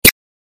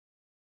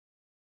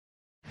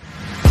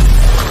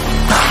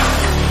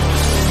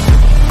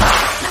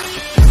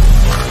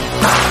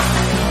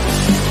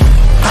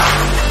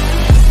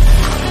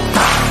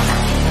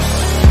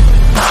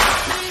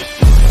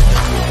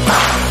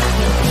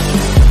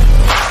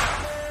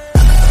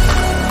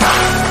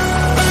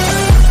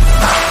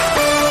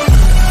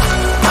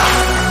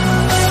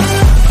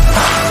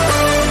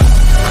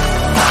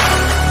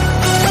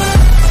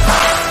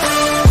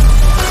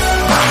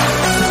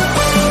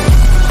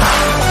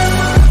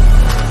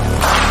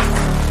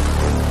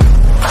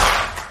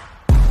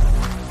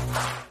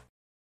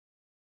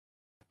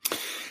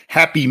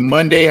Happy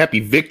Monday,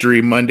 happy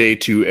Victory Monday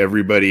to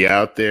everybody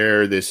out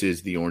there. This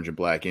is the Orange and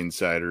Black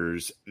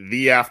Insiders,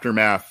 the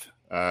aftermath,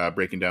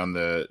 breaking down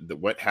the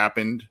what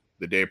happened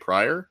the day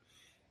prior.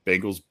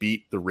 Bengals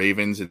beat the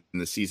Ravens in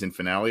the season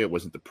finale. It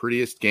wasn't the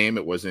prettiest game.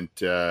 It wasn't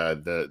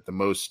the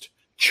most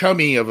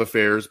chummy of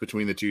affairs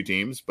between the two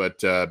teams, but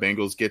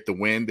Bengals get the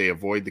win. They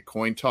avoid the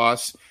coin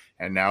toss,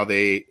 and now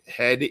they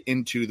head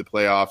into the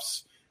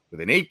playoffs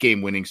with an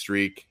 8-game winning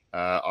streak.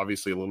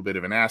 Obviously, a little bit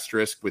of an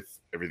asterisk with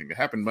everything that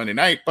happened Monday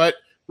night, but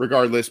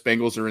regardless,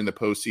 Bengals are in the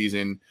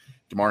postseason.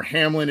 Damar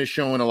Hamlin is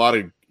showing a lot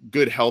of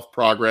good health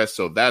progress,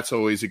 so that's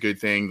always a good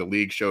thing. The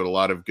league showed a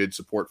lot of good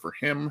support for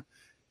him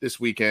this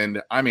weekend.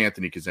 I'm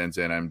Anthony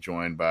Cosenza, and I'm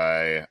joined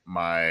by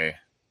my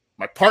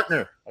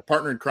partner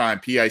in crime,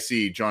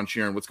 PIC, John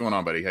Sheeran. What's going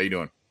on, buddy? How you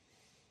doing?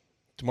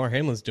 Damar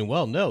Hamlin's doing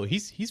well. No,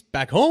 he's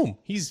back home.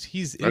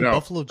 He's in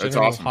Buffalo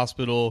General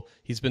Hospital.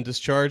 He's been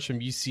discharged from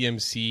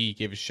UCMC. He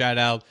gave a shout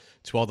out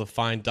to all the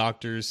fine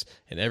doctors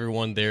and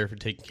everyone there for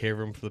taking care of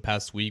him for the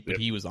past week. But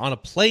he was on a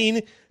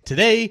plane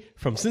today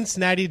from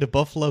Cincinnati to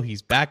Buffalo.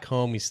 He's back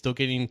home. He's still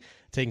getting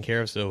taken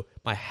care of. So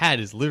my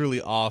hat is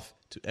literally off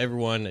to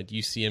everyone at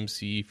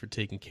UCMC for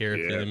taking care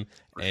of him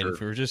and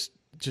for just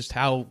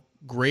how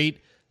great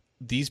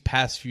these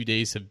past few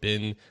days have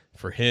been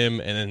for him,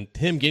 and then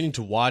him getting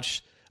to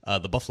watch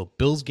the Buffalo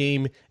Bills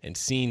game and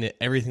seeing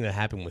everything that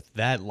happened with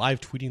that,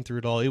 live tweeting through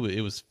it all. It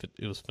was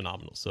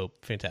phenomenal. So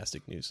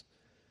fantastic news.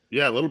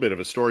 Yeah, a little bit of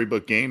a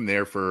storybook game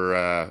there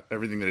for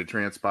everything that had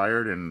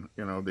transpired, and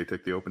they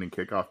took the opening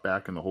kickoff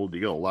back and the whole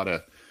deal. A lot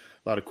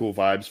of cool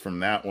vibes from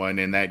that one,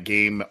 and that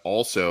game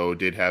also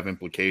did have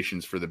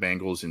implications for the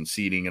Bengals and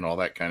seeding and all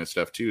that kind of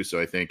stuff too.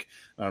 So I think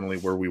not only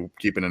were we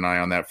keeping an eye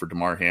on that for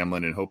Damar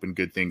Hamlin and hoping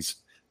good things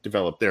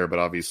develop there, but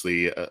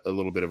obviously a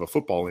little bit of a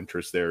football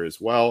interest there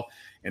as well.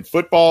 And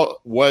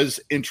football was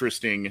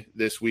interesting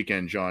this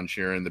weekend, John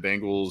Sheeran. The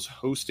Bengals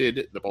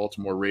hosted the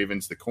Baltimore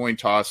Ravens. The coin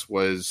toss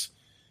was.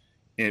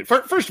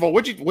 First of all,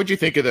 what'd you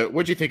think of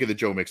the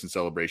Joe Mixon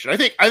celebration? I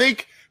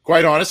think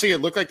quite honestly, it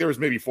looked like there was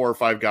maybe 4 or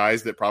 5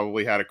 guys that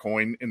probably had a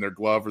coin in their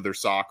glove or their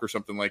sock or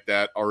something like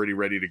that already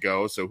ready to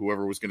go. So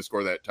whoever was going to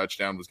score that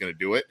touchdown was going to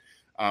do it.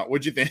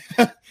 What'd you think?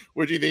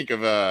 What'd you think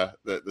of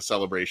the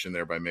celebration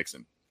there by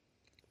Mixon?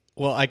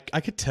 Well, I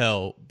could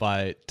tell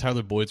by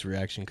Tyler Boyd's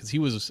reaction because he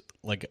was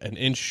like an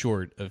inch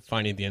short of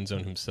finding the end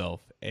zone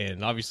himself,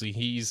 and obviously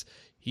he's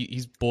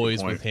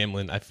boys with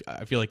Hamlin. I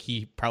feel like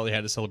he probably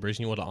had a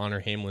celebration. He wanted to honor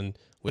Hamlin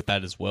with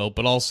that as well,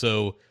 but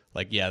also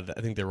I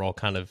think they were all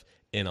kind of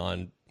in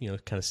on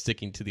kind of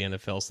sticking to the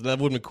NFL. So that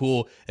would have been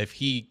cool if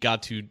he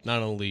got to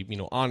not only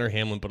honor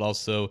Hamlin but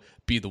also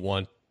be the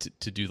one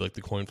to do like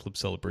the coin flip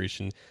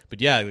celebration.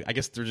 But yeah, I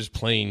guess they're just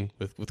playing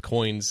with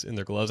coins in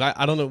their gloves.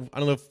 I don't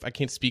know if I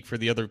can't speak for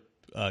the other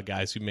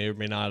guys who may or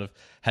may not have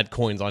had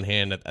coins on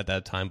hand at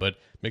that time, but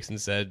Mixon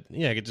said,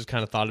 I just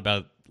kind of thought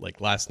about it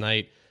like last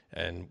night,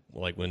 and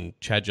like when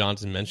Chad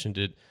Johnson mentioned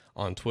it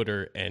on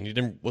Twitter, and he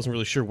wasn't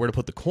really sure where to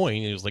put the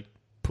coin. He was like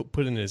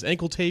put in his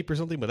ankle tape or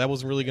something, but that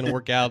wasn't really going to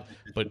work out.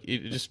 But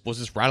it just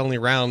was rattling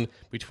around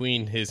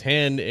between his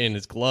hand and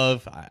his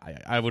glove.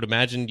 I would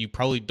imagine you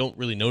probably don't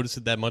really notice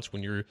it that much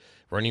when you're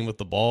running with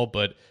the ball,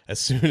 but as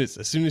soon as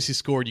he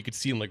scored, you could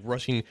see him like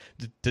rushing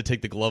to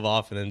take the glove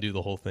off and then do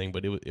the whole thing.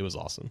 But it was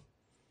awesome.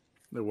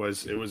 It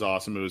was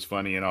awesome. It was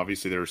funny. And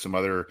obviously there were some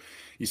other,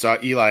 you saw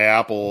Eli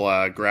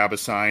Apple grab a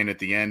sign at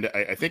the end.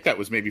 I think that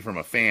was maybe from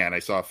a fan. I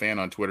saw a fan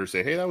on Twitter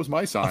say, "Hey, that was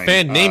my sign." A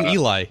fan named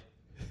Eli.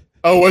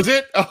 Oh, was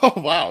it? Oh,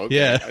 wow. Okay.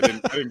 Yeah. I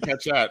didn't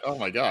catch that. Oh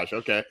my gosh.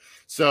 Okay.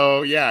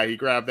 So yeah, he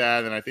grabbed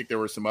that. And I think there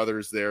were some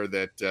others there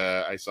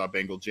that I saw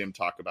Bengal Jim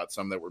talk about,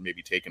 some that were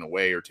maybe taken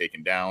away or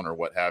taken down or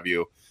what have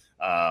you.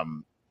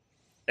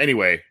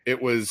 Anyway,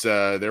 it was,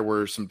 there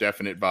were some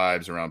definite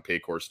vibes around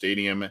Paycor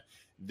Stadium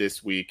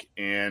this week.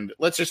 And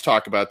let's just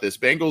talk about this.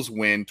 Bengals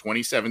win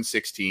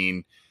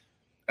 27-16.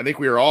 I think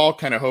we were all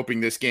kind of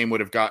hoping this game would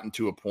have gotten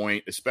to a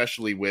point,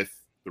 especially with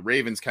the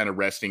Ravens kind of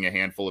resting a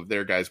handful of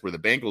their guys, where the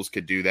Bengals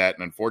could do that.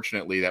 And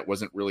unfortunately, that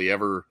wasn't really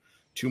ever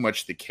too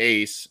much the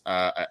case.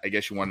 I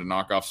guess you wanted to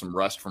knock off some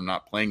rust from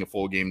not playing a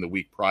full game the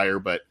week prior.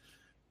 But,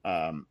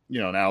 now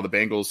the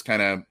Bengals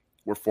kind of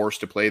were forced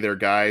to play their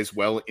guys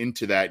well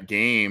into that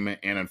game.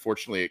 And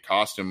unfortunately, it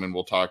cost them. And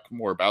we'll talk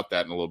more about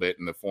that in a little bit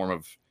in the form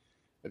of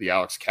the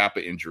Alex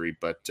Kappa injury.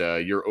 But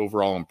your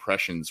overall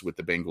impressions with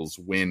the Bengals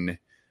win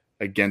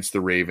against the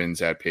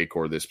Ravens at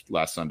Paycor this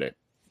last Sunday?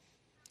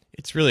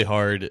 It's really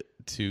hard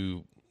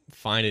to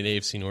find an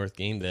AFC North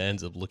game that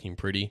ends up looking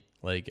pretty.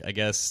 Like, I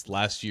guess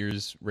last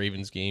year's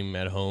Ravens game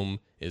at home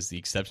is the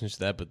exception to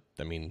that, but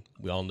I mean,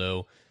 we all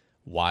know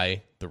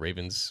why the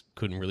Ravens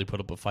couldn't really put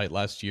up a fight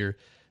last year.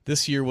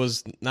 This year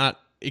was not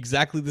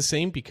exactly the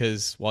same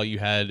because while you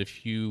had a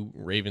few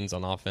Ravens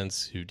on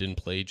offense who didn't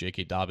play,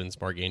 J.K. Dobbins,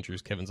 Mark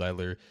Andrews, Kevin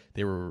Zeitler,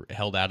 they were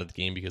held out of the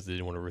game because they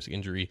didn't want to risk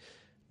injury.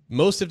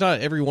 Most, if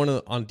not everyone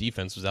on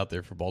defense was out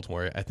there for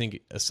Baltimore. I think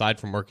aside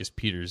from Marcus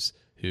Peters,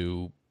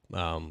 who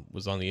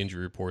was on the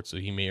injury report, so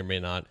he may or may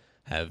not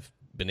have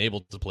been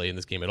able to play in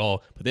this game at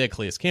all. But they had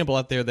Calais Campbell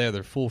out there. They had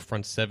their full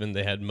front seven.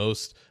 They had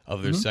most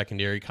of their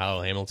secondary,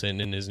 Kyle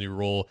Hamilton in his new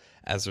role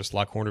as their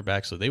slot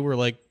cornerback. So they were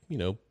like,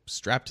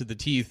 strapped to the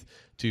teeth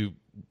to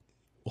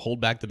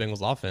hold back the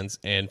Bengals offense.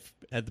 And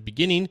at the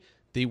beginning,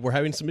 they were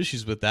having some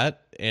issues with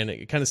that. And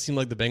it kind of seemed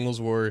like the Bengals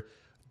were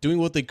doing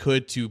what they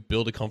could to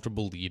build a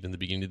comfortable lead in the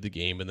beginning of the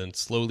game and then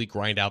slowly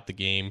grind out the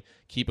game,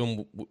 keep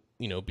them,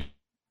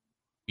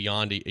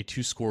 beyond a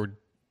two-score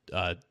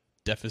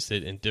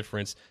deficit and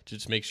difference to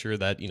just make sure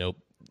that,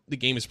 the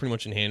game is pretty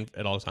much in hand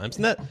at all times.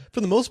 And that,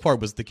 for the most part,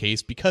 was the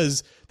case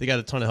because they got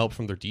a ton of help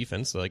from their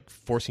defense. Like,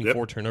 forcing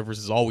 4 turnovers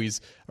is always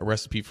a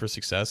recipe for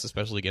success,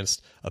 especially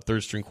against a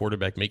third-string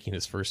quarterback making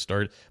his first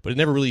start. But it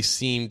never really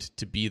seemed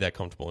to be that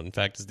comfortable. In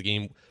fact, as the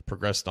game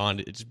progressed on,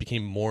 it just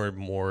became more and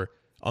more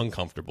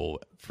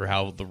uncomfortable for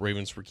how the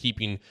Ravens were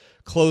keeping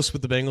close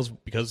with the Bengals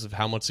because of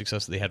how much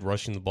success they had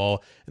rushing the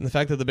ball, and the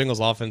fact that the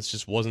Bengals offense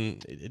just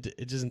wasn't,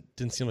 it just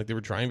didn't seem like they were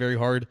trying very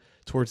hard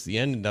towards the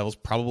end, and that was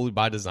probably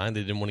by design.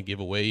 They didn't want to give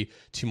away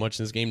too much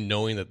in this game,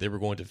 knowing that they were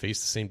going to face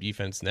the same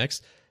defense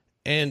next.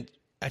 And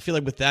I feel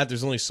like with that,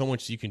 there's only so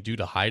much you can do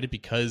to hide it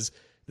because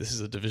this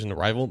is a division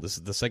rival. This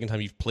is the second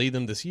time you've played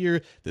them this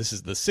year. This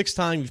is the 6th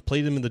time you've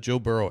played them in the Joe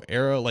Burrow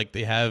era. Like,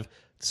 they have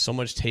so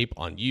much tape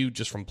on you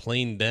just from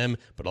playing them,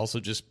 but also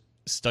just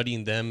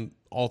studying them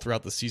all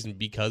throughout the season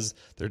because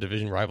they're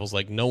division rivals.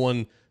 Like, no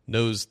one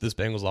knows this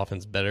Bengals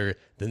offense better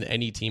than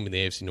any team in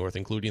the AFC North,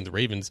 including the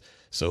Ravens.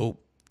 So,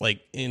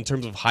 like, in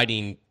terms of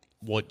hiding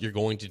what you're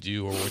going to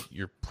do or what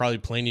you're probably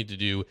planning to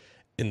do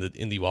in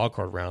the wild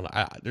card round,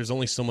 there's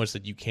only so much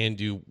that you can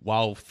do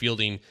while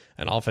fielding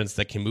an offense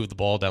that can move the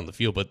ball down the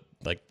field. But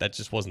like, that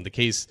just wasn't the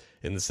case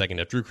in the second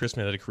half. Drew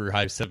Chrisman had a career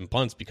high of 7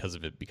 punts because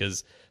of it,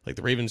 because like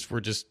the Ravens were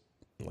just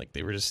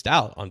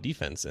stout on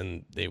defense,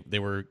 and they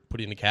were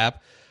putting a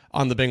cap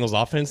on the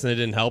Bengals offense, and it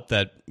didn't help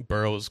that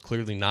Burrow was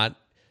clearly not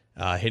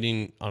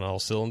hitting on all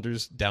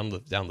cylinders down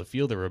the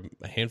field. There were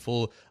a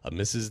handful of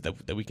misses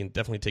that we can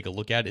definitely take a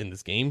look at in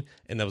this game,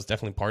 and that was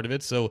definitely part of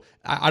it. So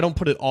I don't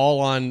put it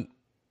all on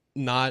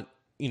not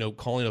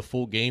calling a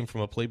full game from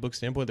a playbook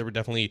standpoint. There were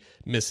definitely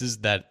misses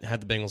that had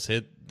the Bengals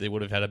hit, they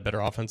would have had a better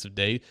offensive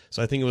day.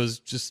 So I think it was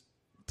just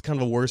kind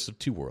of a worst of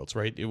two worlds,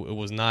 right? It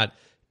was not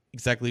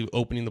exactly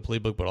opening the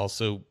playbook, but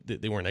also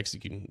they weren't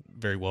executing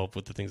very well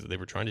with the things that they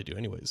were trying to do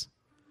anyways.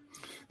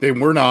 They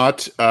were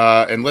not.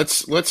 And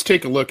let's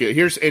take a look at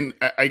and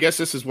I guess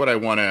this is what I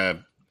want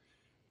to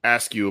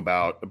ask you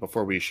about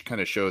before we kind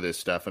of show this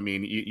stuff. I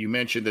mean, you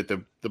mentioned that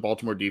the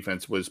Baltimore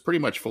defense was pretty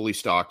much fully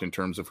stocked in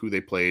terms of who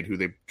they played, who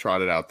they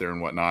trotted out there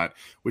and whatnot,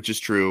 which is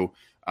true.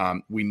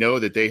 We know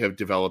that they have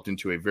developed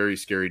into a very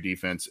scary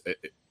defense,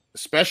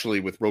 especially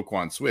with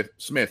Roquan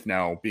Smith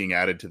now being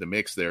added to the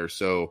mix there.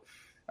 So,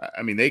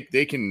 I mean,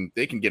 they can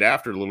get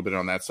after it a little bit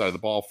on that side of the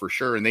ball for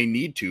sure, and they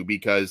need to,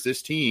 because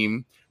this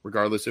team,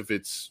 regardless if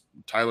it's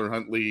Tyler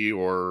Huntley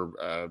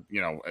or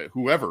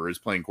whoever is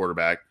playing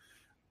quarterback,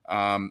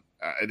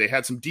 they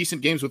had some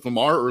decent games with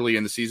Lamar early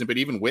in the season, but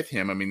even with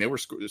him, I mean, they were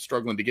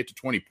struggling to get to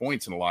 20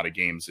 points in a lot of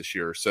games this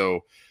year.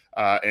 So,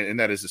 and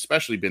that has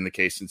especially been the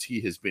case since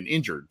he has been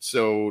injured.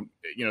 So,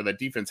 that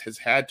defense has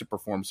had to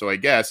perform. So I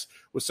guess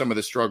with some of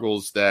the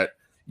struggles that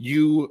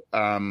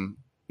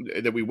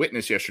that we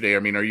witnessed yesterday, I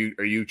mean, are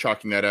you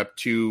chalking that up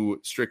to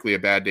strictly a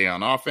bad day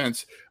on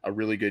offense, a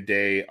really good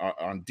day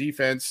on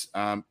defense?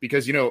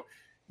 Because,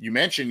 you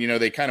mentioned,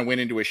 they kind of went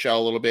into a shell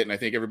a little bit, and I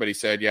think everybody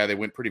said, yeah, they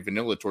went pretty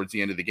vanilla towards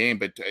the end of the game.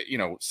 But,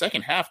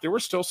 second half, there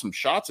were still some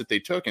shots that they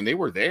took, and they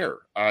were there.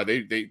 I'm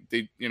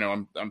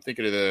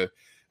thinking of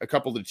a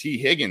couple of T.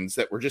 Higgins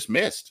that were just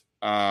missed.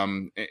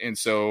 And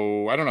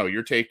so, I don't know,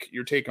 your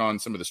take on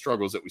some of the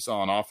struggles that we saw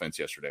on offense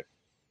yesterday.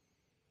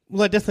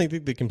 Well, I definitely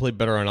think they can play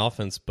better on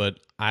offense, but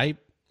I'm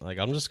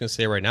just going to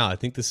say right now, I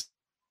think this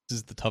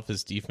is the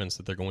toughest defense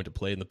that they're going to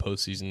play in the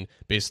postseason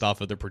based off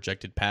of their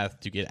projected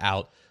path to get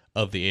out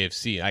of the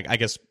AFC. I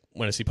guess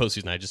when I say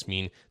postseason, I just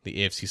mean the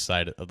AFC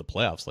side of the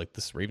playoffs. Like,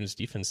 this Ravens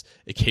defense,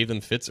 it gave them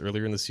fits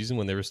earlier in the season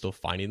when they were still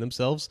finding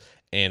themselves.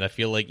 And I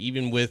feel like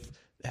even with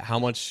how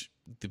much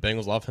the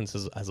Bengals offense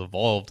has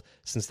evolved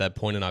since that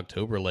point in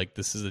October, like,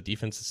 this is a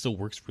defense that still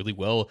works really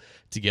well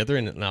together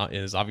and now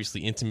is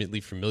obviously intimately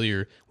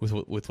familiar with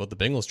what the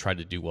Bengals tried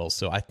to do well.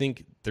 So I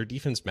think their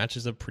defense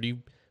matches up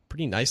pretty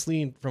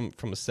nicely from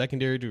a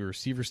secondary to a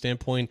receiver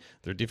standpoint.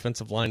 Their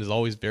defensive line is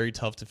always very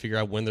tough to figure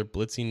out when they're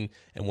blitzing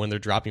and when they're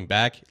dropping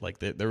back. Like,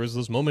 there was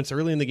those moments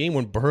early in the game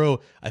when Burrow,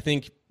 I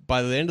think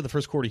by the end of the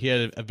first quarter, he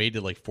had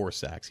evaded like 4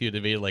 sacks. He had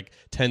evaded like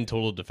 10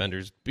 total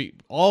defenders,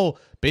 all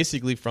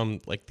basically from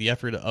like the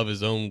effort of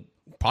his own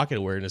pocket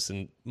awareness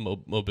and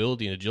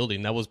mobility and agility.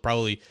 And that was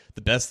probably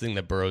the best thing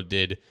that Burrow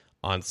did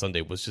on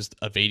Sunday, was just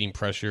evading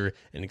pressure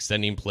and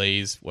extending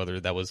plays, whether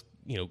that was,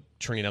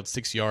 churning out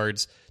 6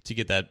 yards to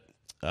get that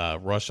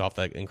rush off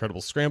that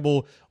incredible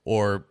scramble,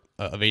 or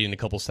evading a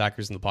couple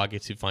sackers in the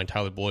pocket to find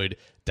Tyler Boyd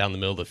down the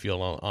middle of the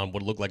field on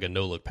what looked like a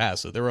no-look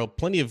pass. So there were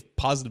plenty of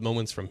positive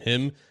moments from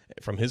him,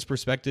 from his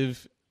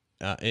perspective,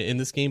 in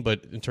this game,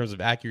 but in terms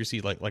of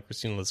accuracy, like we're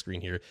seeing on the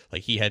screen here,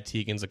 like he had T.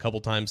 Higgins a couple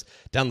times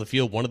down the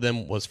field. One of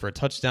them was for a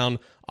touchdown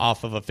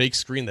off of a fake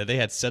screen that they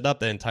had set up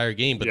the entire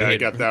game. But I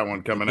got that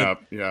one coming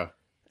up. Yeah.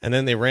 And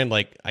then they ran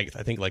I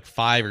think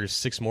 5 or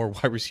 6 more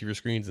wide receiver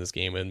screens in this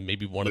game, and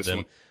maybe one of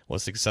them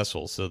was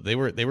successful. So they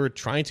were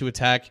trying to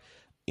attack,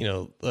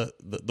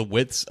 the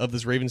widths of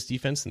this Ravens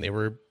defense, and they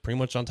were pretty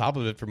much on top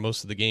of it for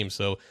most of the game.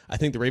 So I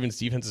think the Ravens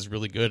defense is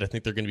really good. I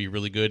think they're going to be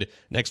really good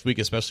next week,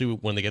 especially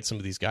when they get some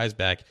of these guys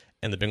back,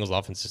 and the Bengals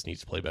offense just needs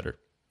to play better.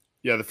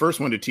 Yeah, the first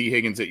one to T.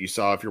 Higgins that you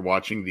saw, if you're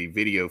watching the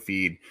video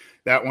feed,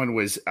 that one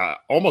was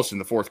almost in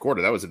the fourth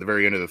quarter. That was at the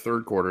very end of the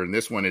third quarter, and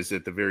this one is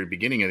at the very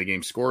beginning of the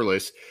game,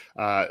 scoreless.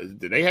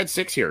 They had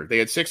 6 here. They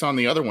had 6 on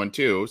the other one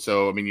too.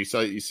 So I mean, you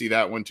see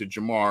that one to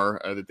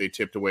Jamar that they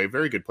tipped away.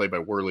 Very good play by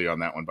Worley on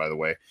that one, by the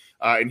way.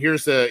 And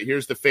here's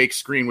the fake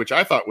screen, which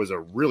I thought was a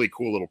really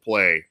cool little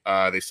play.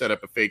 They set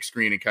up a fake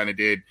screen and kind of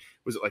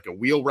was it like a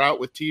wheel route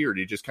with T, or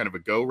did you just kind of a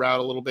go route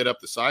a little bit up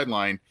the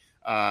sideline?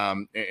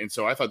 And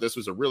so I thought this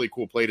was a really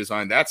cool play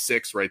design. That's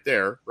 6 right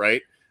there,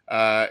 right?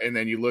 And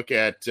then you look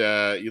at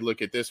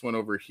this one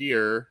over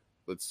here.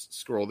 Let's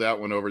scroll that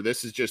one over.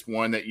 This is just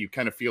one that you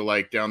kind of feel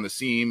like down the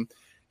seam.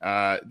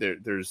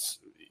 There's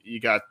you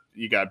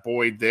got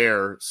Boyd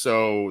there,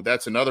 so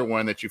that's another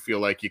one that you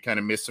feel like you kind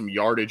of missed some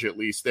yardage at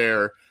least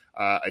there.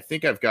 I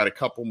think I've got a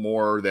couple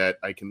more that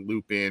I can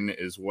loop in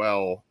as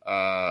well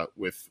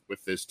with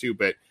this too,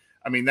 but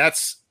I mean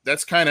that's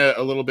kind of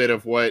a little bit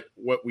of what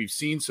we've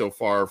seen so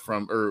far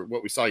or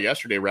what we saw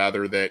yesterday,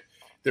 rather, that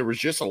there was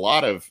just a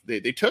lot of they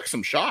took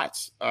some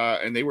shots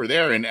and they were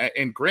there,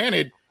 and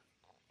granted,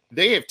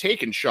 they have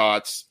taken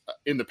shots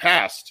in the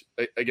past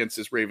against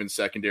this Ravens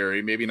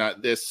secondary, maybe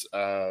not this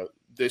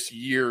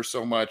year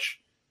so much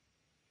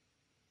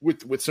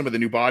with some of the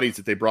new bodies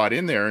that they brought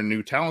in there and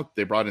new talent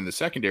they brought in the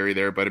secondary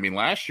there, but I mean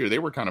last year they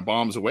were kind of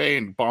bombs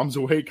away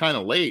kind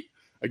of late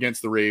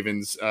against the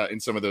Ravens in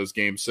some of those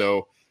games.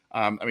 So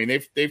I mean,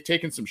 they've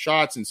taken some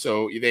shots, and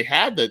so they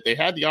had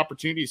the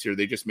opportunities here.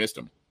 They just missed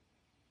them.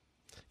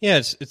 Yeah,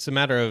 it's a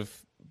matter of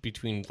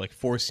between like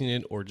forcing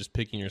it or just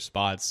picking your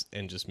spots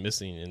and just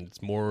missing, and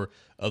it's more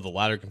of the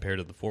latter compared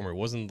to the former. It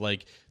wasn't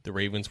like the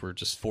Ravens were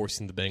just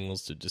forcing the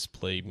Bengals to just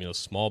play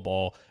small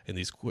ball in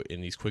these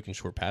quick and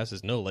short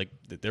passes. No, like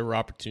there were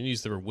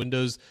opportunities, there were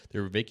windows,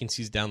 there were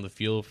vacancies down the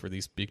field for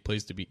these big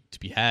plays to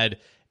be had,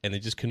 and they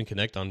just couldn't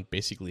connect on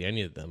basically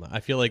any of them. I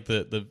feel like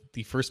the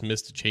first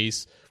miss to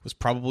Chase was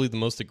probably the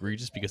most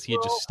egregious because he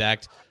had just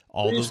stacked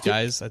all those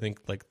guys. I think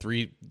like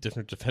 3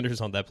 different defenders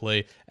on that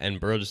play, and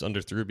Burrow just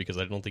underthrew because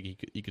I don't think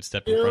he could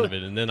step in front of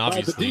it. And then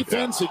obviously the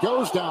defense, he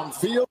goes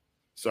downfield.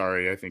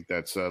 Sorry, I think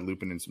that's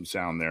looping in some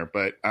sound there.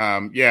 But I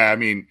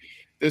mean,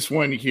 this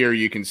one here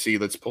you can see.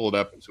 Let's pull it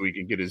up so we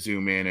can get a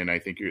zoom in. And I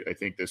think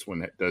this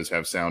one does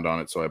have sound on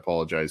it, so I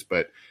apologize.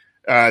 But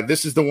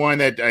this is the one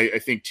that I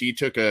think T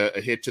took a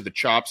hit to the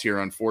chops here.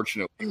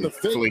 Unfortunately,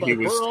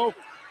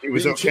 he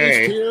was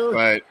okay,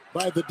 but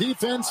by the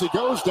defense, he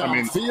goes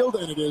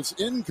downfield, and it is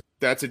in.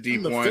 That's a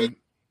deep one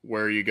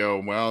where you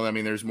go, well, I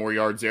mean, there's more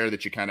yards there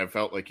that you kind of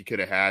felt like you could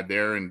have had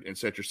there and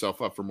set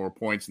yourself up for more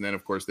points. And then,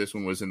 of course, this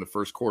one was in the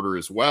first quarter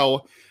as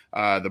well.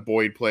 The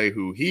Boyd play,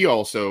 who he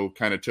also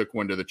kind of took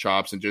one to the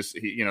chops, and just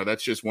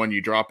that's just one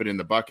you drop it in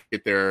the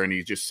bucket there, and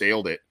he just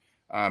sailed it.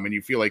 And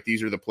you feel like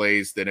these are the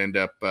plays that end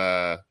up.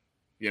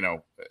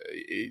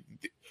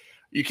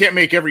 You can't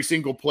make every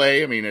single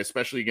play. I mean,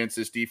 especially against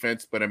this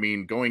defense. But I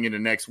mean, going into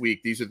next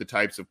week, these are the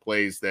types of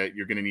plays that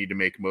you're going to need to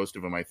make most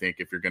of them. I think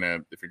if you're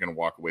gonna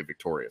walk away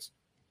victorious.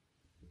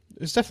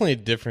 There's definitely a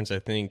difference, I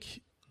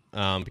think,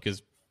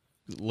 because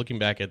looking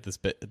back at this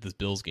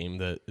Bills game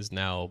that is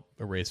now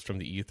erased from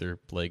the ether,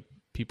 like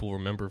people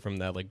remember from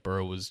that, like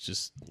Burrow was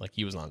just like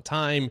he was on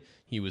time,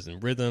 he was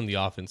in rhythm, the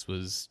offense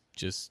was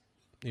just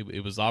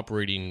it was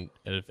operating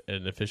at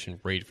an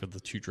efficient rate for the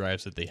 2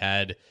 drives that they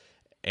had.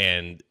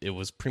 And it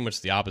was pretty much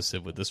the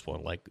opposite with this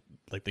one. Like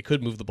they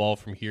could move the ball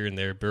from here and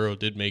there. Burrow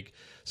did make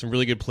some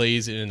really good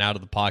plays in and out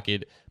of the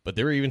pocket, but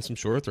there were even some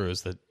short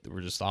throws that were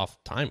just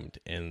off-timed,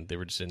 and they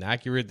were just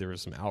inaccurate. There were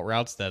some out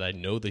routes that I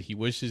know that he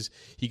wishes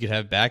he could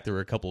have back. There were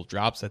a couple of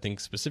drops, I think,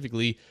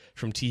 specifically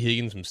from T.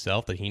 Higgins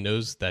himself that he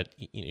knows that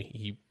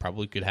he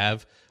probably could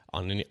have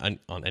on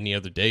any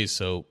other day.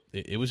 So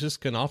it was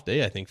just an off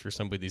day, I think, for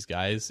some of these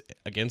guys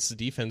against the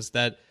defense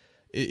that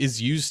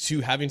is used to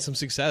having some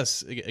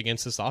success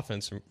against this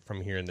offense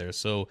from here and there.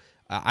 So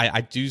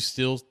I do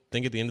still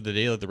think at the end of the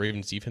day that the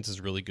Ravens defense is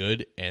really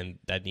good, and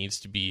that needs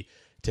to be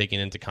taken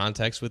into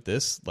context with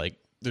this. Like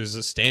there's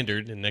a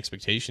standard and an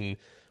expectation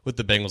with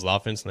the Bengals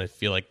offense, and I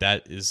feel like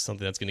that is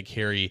something that's going to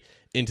carry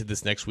into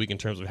this next week in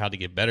terms of how to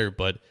get better.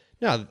 But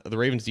no, the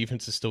Ravens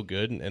defense is still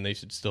good, and they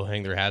should still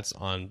hang their hats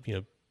on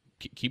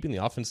keeping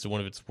the offense to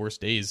one of its worst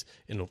days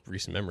in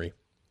recent memory.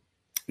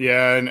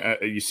 Yeah, and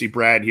you see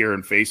Brad here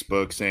on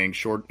Facebook saying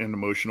short and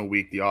emotional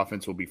week, the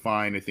offense will be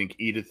fine. I think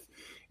Edith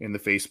in the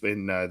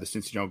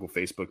Cincy Jungle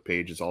Facebook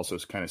page is also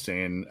kind of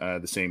saying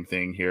the same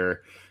thing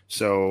here.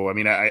 So, I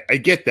mean, I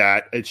get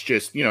that. It's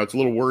just, it's a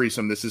little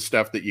worrisome. This is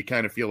stuff that you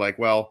kind of feel like,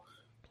 well,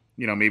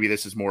 maybe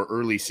this is more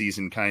early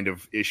season kind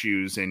of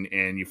issues, and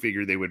you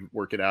figure they would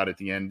work it out at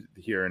the end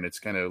here, and it's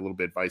kind of a little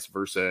bit vice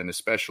versa, and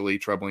especially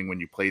troubling when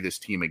you play this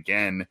team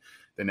again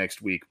the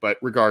next week. But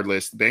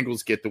regardless, the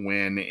Bengals get the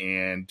win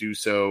and do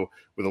so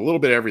with a little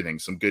bit of everything.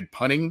 Some good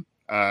punting,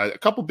 a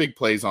couple big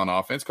plays on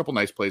offense, a couple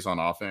nice plays on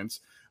offense,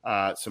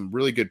 some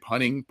really good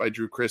punting by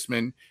Drew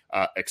Chrisman,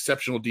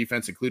 exceptional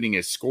defense, including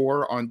a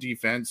score on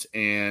defense.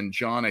 And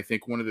John, I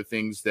think one of the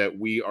things that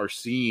we are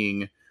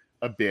seeing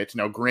a bit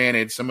now,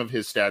 granted, some of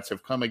his stats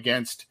have come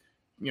against,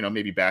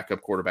 maybe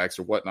backup quarterbacks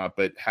or whatnot,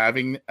 but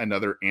having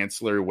another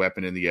ancillary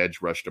weapon in the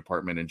edge rush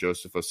department and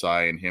Joseph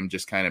Ossai and him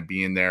just kind of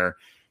being there,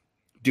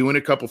 doing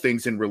a couple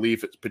things in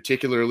relief,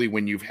 particularly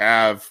when you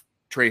have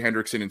Trey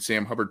Hendrickson and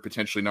Sam Hubbard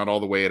potentially not all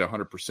the way at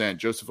 100%.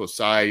 Joseph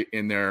Ossai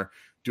in there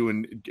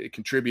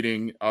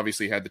contributing,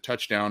 obviously had the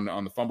touchdown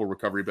on the fumble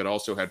recovery, but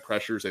also had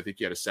pressures. I think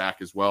he had a sack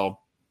as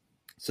well.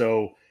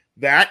 So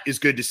that is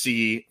good to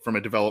see from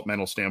a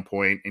developmental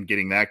standpoint, and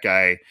getting that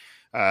guy,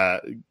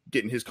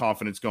 getting his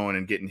confidence going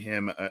and getting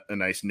him a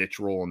nice niche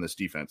role in this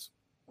defense.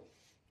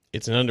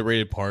 It's an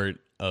underrated part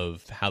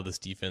of how this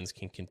defense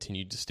can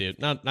continue to stay,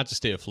 not just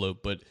stay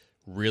afloat, but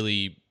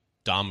really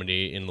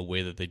dominate in the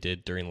way that they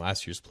did during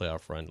last year's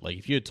playoff run. Like,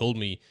 if you had told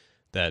me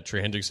that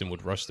Trey Hendrickson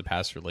would rush the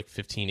passer like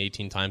 15,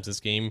 18 times this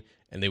game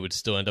and they would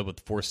still end up with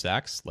 4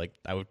 sacks, like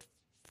I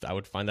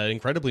would find that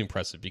incredibly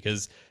impressive,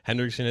 because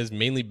Hendrickson has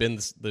mainly been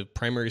the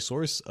primary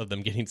source of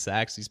them getting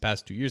sacks these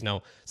past 2 years.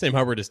 Now, Sam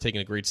Hubbard has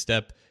taken a great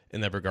step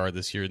in that regard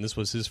this year, and this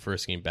was his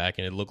first game back,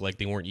 and it looked like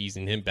they weren't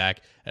easing him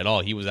back at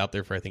all. He was out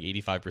there for, I think,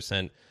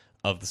 85%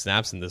 of the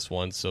snaps in this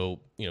one, so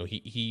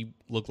he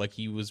looked like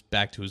he was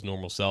back to his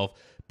normal self.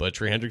 But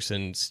Trey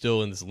Hendrickson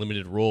still in this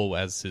limited role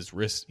as his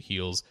wrist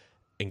heals,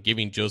 and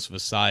giving Joseph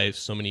Ossai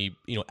so many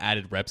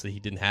added reps that he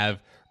didn't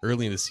have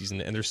early in the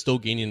season, and they're still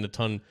gaining a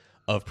ton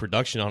of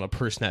production on a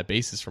per snap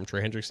basis from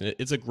Trey Hendrickson.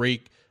 It's a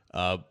great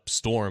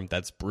storm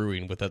that's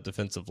brewing with that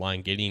defensive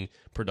line, getting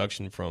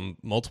production from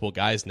multiple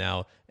guys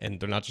now, and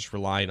they're not just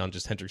relying on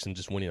just Hendrickson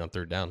just winning on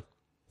third down.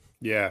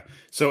 Yeah.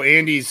 So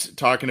Andy's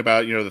talking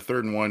about, the 3rd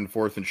and 1,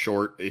 4th and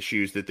short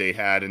issues that they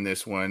had in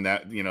this one.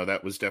 That,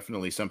 that was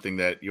definitely something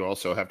that you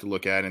also have to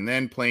look at. And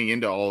then playing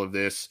into all of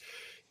this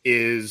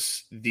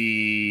is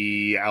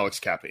the Alex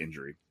Kappa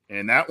injury.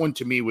 And that one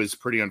to me was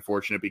pretty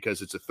unfortunate,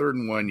 because it's a 3rd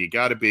and 1, you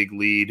got a big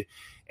lead.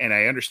 And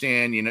I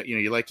understand,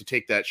 you like to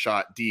take that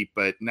shot deep,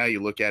 but now you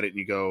look at it and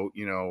you go,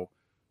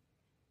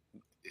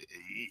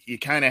 you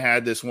kind of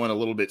had this one a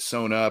little bit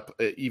sewn up,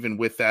 even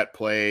with that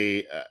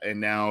play.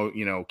 And now,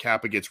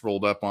 Kappa gets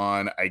rolled up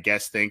on. I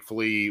guess,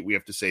 thankfully, we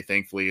have to say,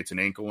 thankfully, it's an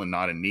ankle and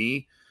not a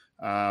knee.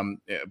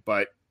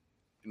 But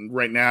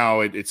right now,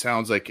 it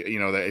sounds like,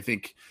 that I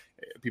think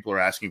people are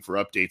asking for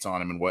updates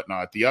on him and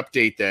whatnot. The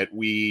update that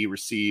we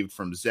received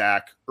from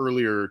Zach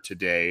earlier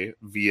today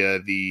via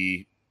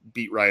the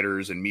beat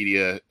writers and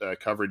media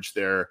coverage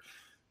there,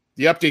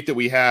 the update that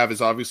we have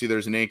is obviously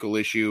there's an ankle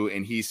issue,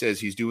 and he says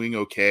he's doing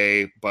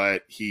okay,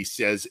 but he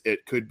says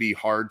it could be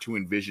hard to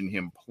envision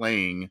him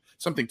playing,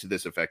 something to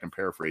this effect. I'm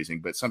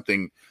paraphrasing, but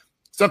something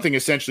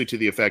essentially to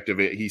the effect of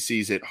it. He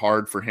sees it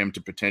hard for him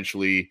to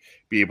potentially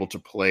be able to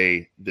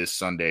play this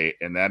Sunday.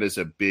 And that is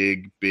a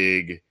big,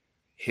 big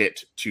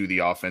hit to the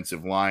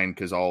offensive line,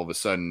 because all of a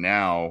sudden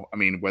now, I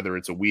mean, whether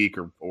it's a week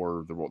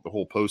or the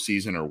whole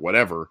postseason or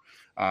whatever,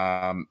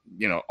 all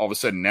of a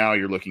sudden now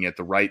you're looking at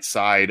the right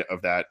side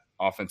of that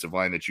offensive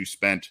line that you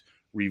spent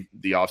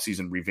the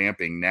offseason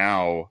revamping,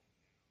 now,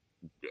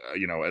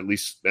 at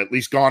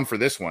least gone for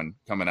this one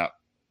coming up.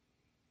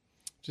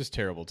 Just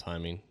terrible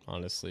timing,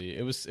 honestly.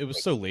 It was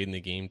so late in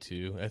the game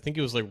too. I think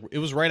it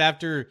was right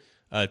after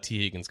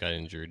T. Higgins got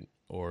injured,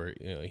 or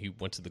he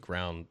went to the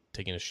ground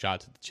taking a shot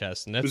to the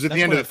chest, and it was at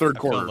the end of the third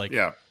quarter.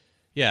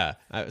 Yeah,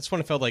 it's when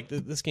I felt like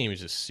this game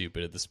is just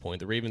stupid at this point.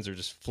 The Ravens are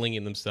just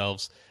flinging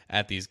themselves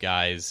at these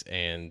guys,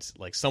 and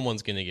like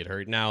someone's going to get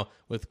hurt. Now,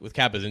 with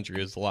Kappa's injury,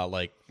 it was a lot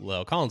like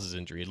La'el Collins'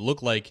 injury. It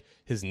looked like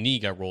his knee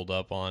got rolled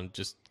up on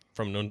just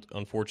from an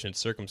unfortunate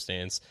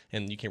circumstance,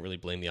 and you can't really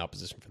blame the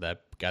opposition for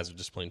that. Guys are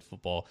just playing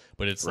football,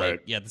 but it's right.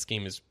 Like, yeah, this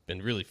game has been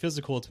really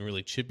physical. It's been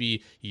really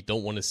chippy. You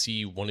don't want to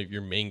see one of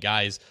your main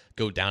guys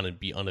go down and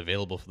be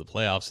unavailable for the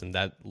playoffs, and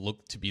that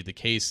looked to be the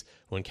case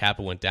when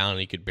Kappa went down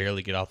and he could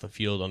barely get off the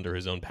field under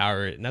his own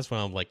power. And that's when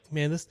I'm like,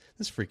 man, this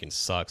freaking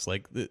sucks.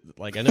 Like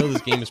I know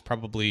this game is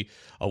probably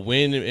a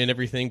win and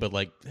everything, but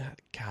like,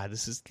 God,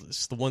 this is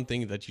the one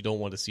thing that you don't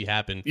want to see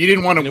happen. You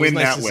didn't want to win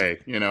that way,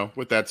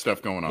 with that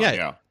stuff going on.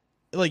 Yeah.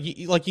 Like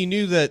you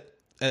knew that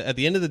at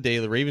the end of the day,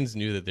 the Ravens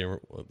knew that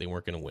they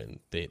weren't going to win.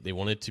 They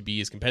wanted to be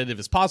as competitive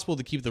as possible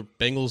to keep the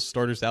Bengals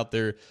starters out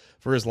there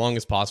for as long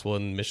as possible,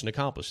 and mission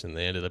accomplished. And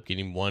they ended up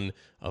getting one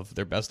of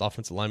their best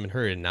offensive linemen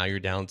hurt, and now you're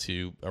down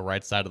to a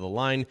right side of the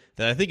line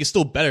that I think is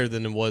still better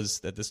than it was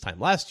at this time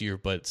last year,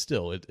 but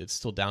still, it's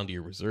still down to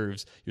your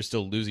reserves. You're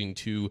still losing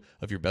 2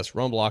 of your best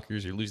run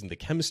blockers. You're losing the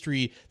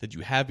chemistry that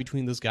you have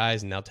between those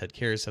guys, and now Ted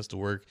Karras has to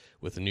work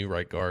with a new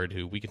right guard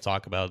who we can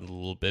talk about in a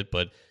little bit,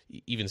 but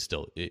even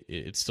still,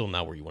 it's still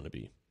not where you want to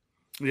be.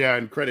 Yeah,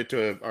 and credit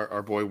to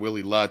our boy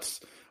Willie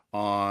Lutz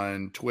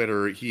on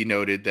Twitter, he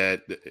noted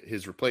that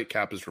his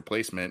Kappa's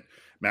replacement,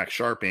 Max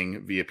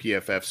Sharping, via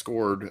PFF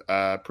scored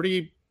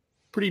pretty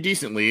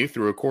decently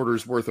through a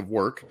quarter's worth of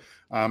work.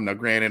 Now,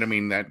 granted, I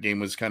mean, that game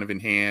was kind of in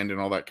hand and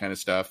all that kind of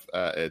stuff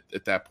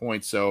at that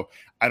point. So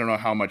I don't know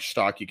how much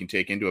stock you can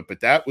take into it,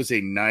 but that was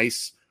a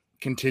nice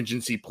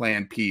contingency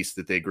plan piece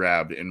that they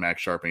grabbed in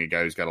Max Sharping, a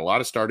guy who's got a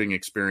lot of starting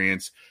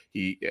experience.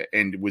 He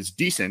was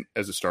decent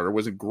as a starter,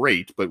 wasn't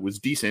great, but was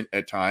decent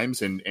at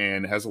times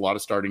and has a lot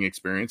of starting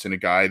experience, and a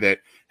guy that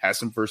has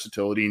some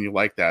versatility, and you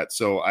like that.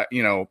 So,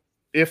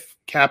 if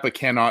Kappa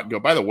cannot go,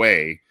 by the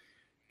way,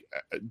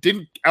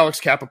 didn't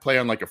Alex Kappa play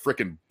on like a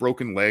freaking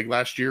broken leg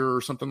last year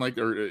or something like,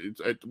 or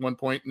at one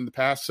point in the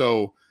past?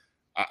 So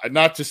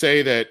not to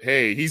say that,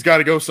 hey, he's got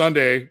to go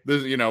Sunday,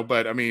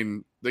 but I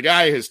mean, the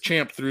guy has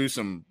champed through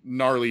some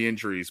gnarly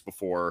injuries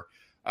before.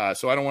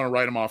 So I don't want to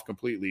write him off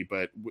completely,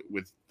 but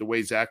with the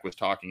way Zach was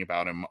talking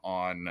about him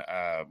on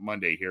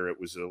Monday here, it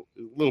was a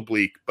little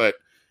bleak, but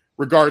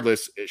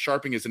regardless,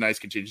 Sharping is a nice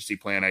contingency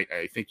plan.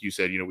 I think you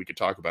said, we could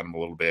talk about him a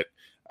little bit.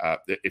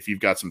 If you've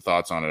got some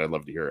thoughts on it, I'd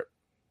love to hear it.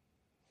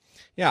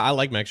 Yeah, I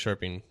like Max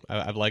Sharping.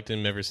 I've liked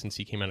him ever since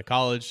he came out of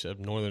college of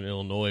Northern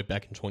Illinois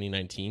back in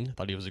 2019. I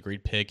thought he was a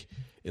great pick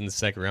in the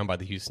second round by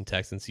the Houston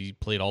Texans. He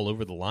played all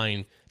over the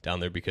line down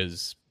there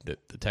because the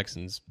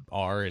Texans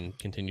are and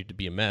continue to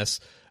be a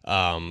mess.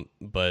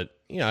 But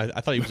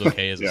I thought he was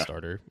okay as a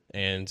starter.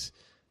 And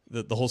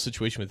the whole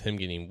situation with him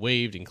getting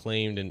waived and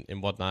claimed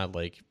and whatnot,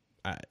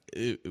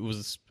 it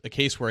was a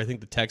case where I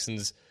think the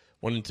Texans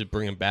wanted to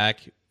bring him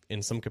back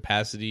in some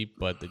capacity,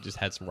 but they just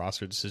had some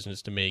roster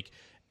decisions to make.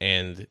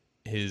 And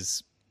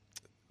his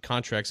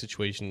contract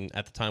situation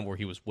at the time where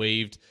he was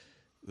waived,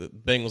 the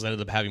Bengals ended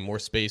up having more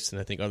space than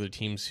I think other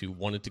teams who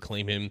wanted to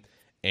claim him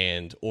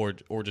or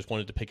just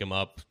wanted to pick him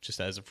up just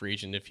as a free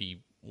agent if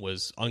he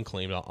was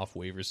unclaimed off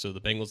waivers. So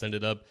the Bengals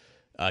ended up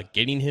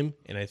getting him,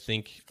 and I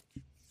think,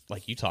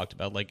 like you talked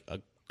about, like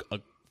a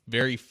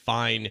very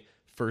fine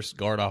first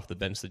guard off the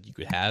bench that you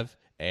could have.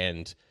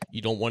 And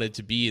you don't want it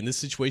to be in this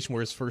situation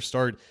where his first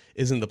start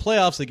is in the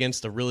playoffs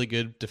against a really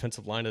good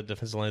defensive line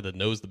that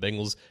knows the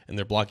Bengals and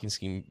their blocking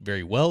scheme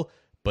very well.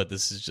 But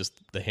this is just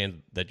the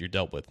hand that you're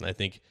dealt with. And I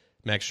think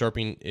Max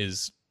Sharping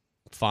is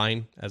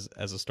fine as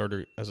a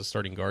starter, as a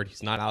starting guard.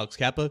 He's not Alex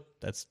Kappa.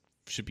 That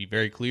should be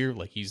very clear.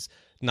 Like, he's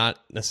not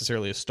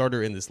necessarily a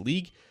starter in this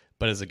league,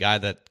 but as a guy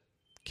that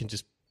can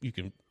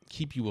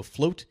keep you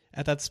afloat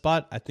at that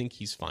spot, I think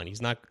he's fine. He's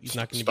not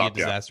going to be a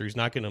disaster. He's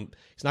not going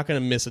to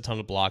miss a ton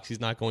of blocks. He's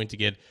not going to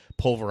get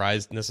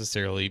pulverized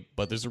necessarily,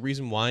 but there's a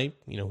reason why,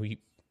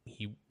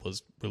 he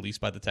was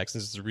released by the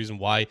Texans. There's a reason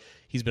why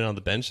he's been on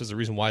the bench. There's a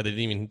reason why they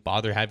didn't even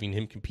bother having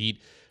him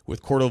compete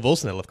with Cordell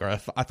Volson at left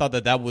guard. I thought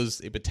that was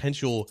a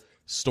potential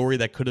story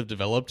that could have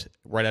developed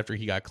right after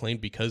he got claimed,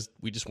 because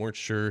we just weren't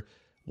sure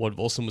what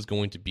Volson was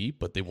going to be,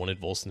 but they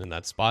wanted Volson in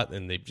that spot,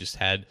 and they've just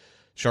had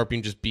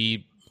Sharping just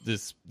be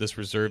this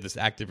reserve, this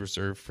active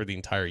reserve for the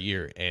entire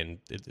year. And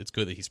it's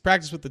good that he's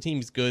practiced with the team.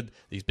 He's good that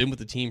he's been with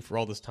the team for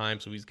all this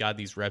time. So he's got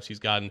these reps. He's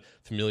gotten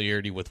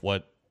familiarity with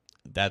what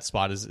that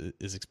spot is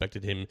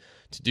expected him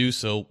to do.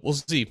 So we'll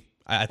see.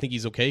 I think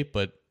he's okay,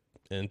 but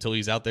until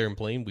he's out there and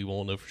playing, we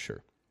won't know for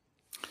sure.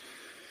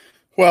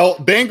 Well,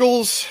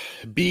 Bengals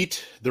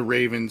beat the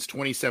Ravens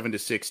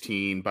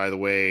 27-16, by the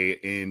way,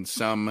 in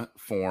some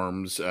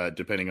forms,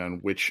 depending on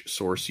which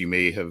source you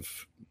may have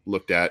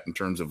looked at in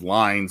terms of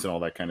lines and all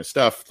that kind of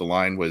stuff. The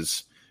line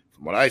was,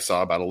 from what I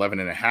saw, about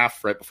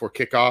 11.5 right before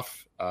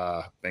kickoff.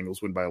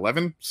 Bengals win by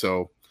 11.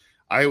 So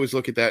I always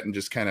look at that and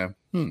just kind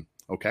of,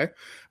 okay.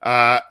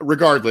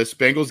 Regardless,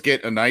 Bengals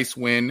get a nice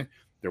win.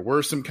 There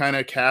were some kind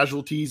of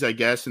casualties, I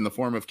guess, in the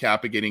form of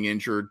Kappa getting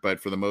injured, but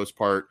for the most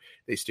part,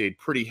 they stayed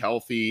pretty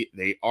healthy.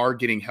 They are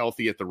getting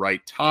healthy at the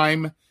right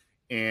time,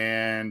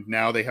 and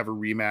now they have a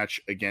rematch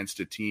against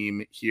a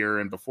team here.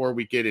 And before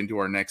we get into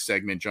our next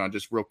segment, John,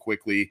 just real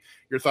quickly,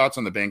 your thoughts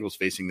on the Bengals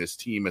facing this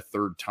team a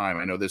third time.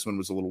 I know this one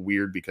was a little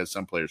weird because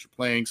some players were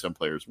playing, some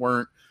players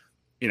weren't.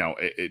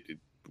 It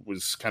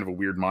was kind of a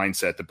weird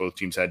mindset that both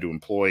teams had to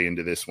employ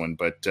into this one,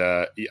 but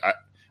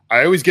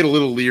I always get a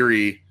little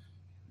leery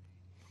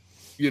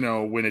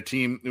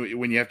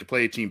when you have to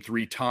play a team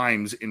 3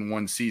 times in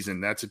one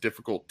season. That's a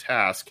difficult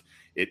task.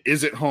 It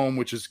is at home,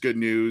 which is good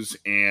news.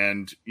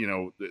 And,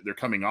 they're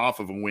coming off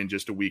of a win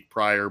just a week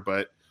prior.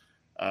 But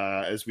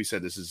as we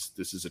said, this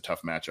is a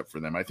tough matchup for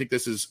them. I think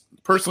this is,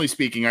 personally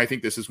speaking, I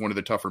think this is one of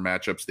the tougher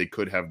matchups they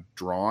could have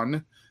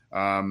drawn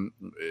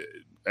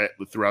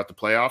throughout the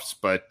playoffs.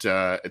 But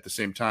at the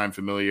same time,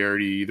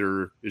 familiarity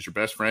either is your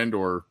best friend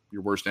or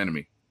your worst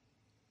enemy.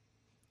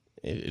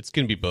 It's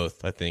going to be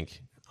both, I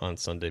think, on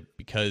Sunday,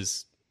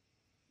 because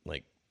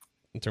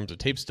in terms of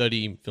tape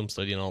study, film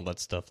study, and all that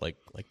stuff, like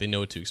they know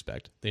what to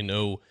expect. They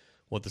know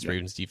what this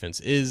Ravens defense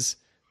is.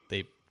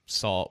 They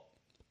saw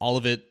all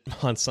of it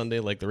on Sunday.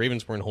 Like, the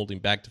Ravens weren't holding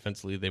back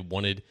defensively. They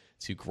wanted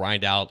to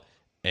grind out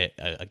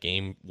a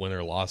game, win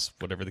or loss,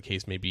 whatever the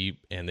case may be,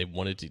 and they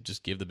wanted to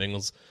just give the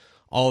Bengals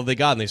all they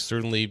got, and they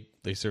certainly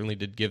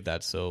did give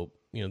that. So,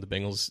 the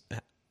Bengals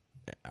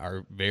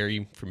are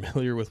very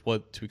familiar with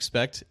what to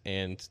expect,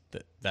 and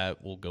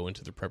that will go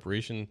into the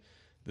preparation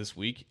this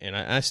week. And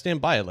I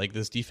stand by it. Like,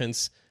 this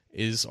defense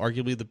is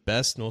arguably the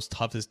best, most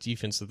toughest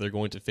defense that they're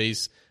going to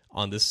face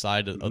on this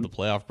side of the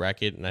playoff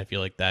bracket, and I feel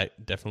like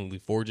that definitely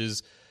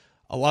forges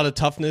a lot of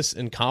toughness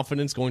and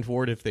confidence going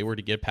forward if they were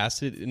to get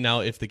past it.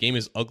 Now, if the game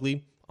is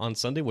ugly on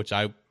Sunday, which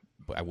I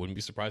wouldn't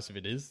be surprised if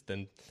it is,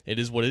 then it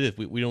is what it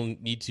is. We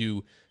don't need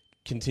to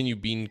continue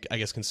being, I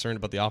guess, concerned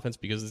about the offense,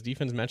 because this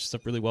defense matches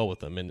up really well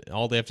with them, and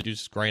all they have to do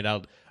is grind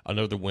out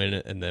another win,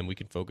 and then we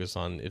can focus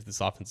on if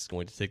this offense is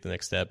going to take the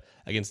next step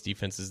against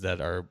defenses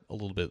that are a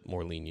little bit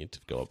more lenient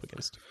to go up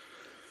against.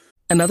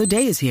 Another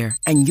day is here,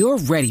 and you're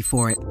ready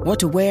for it. What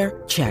to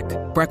wear? Check.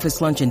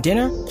 Breakfast, lunch, and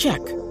dinner?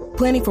 Check.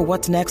 Planning for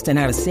what's next and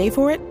how to save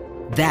for it?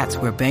 That's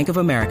where Bank of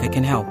America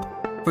can help.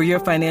 For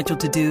your financial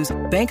to-dos,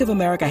 Bank of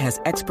America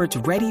has experts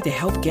ready to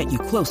help get you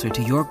closer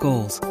to your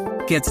goals.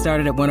 Get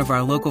started at one of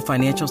our local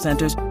financial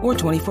centers or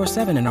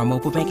 24/7 in our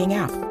mobile banking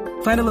app.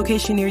 Find a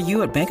location near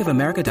you at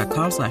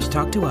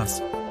bankofamerica.com/talktous.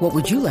 What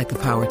would you like the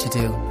power to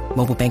do?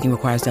 Mobile banking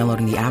requires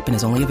downloading the app and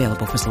is only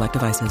available for select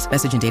devices.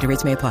 Message and data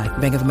rates may apply.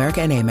 Bank of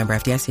America NA, member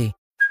FDIC.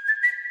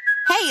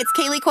 Hey, it's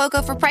Kaylee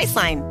Cuoco for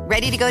Priceline.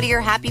 Ready to go to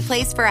your happy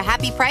place for a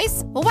happy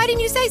price? Well, why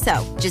didn't you say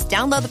so? Just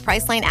download the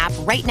Priceline app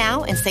right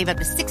now and save up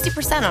to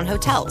 60% on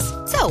hotels.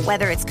 So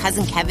whether it's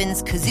Cousin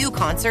Kevin's Kazoo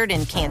Concert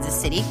in Kansas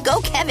City,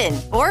 go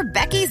Kevin, or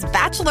Becky's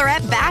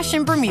Bachelorette Bash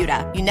in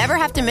Bermuda, you never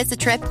have to miss a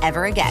trip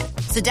ever again.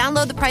 So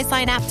download the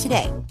Priceline app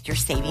today. Your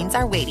savings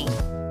are waiting.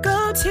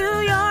 Go to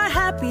your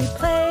happy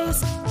place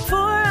for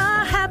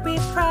a happy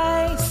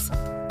price.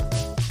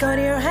 Go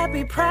to your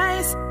happy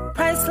price,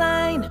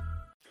 Priceline.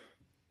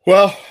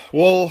 Well,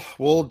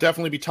 we'll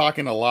definitely be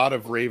talking a lot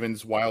of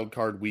Ravens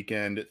wildcard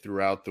weekend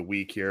throughout the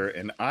week here.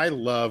 And I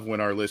love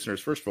when our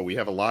listeners, first of all, we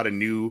got a lot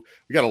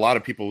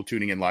of people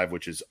tuning in live,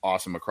 which is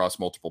awesome, across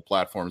multiple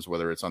platforms,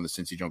 whether it's on the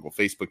Cincy Jungle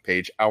Facebook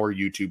page, our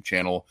YouTube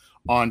channel,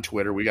 on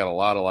Twitter. We got a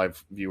lot of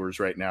live viewers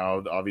right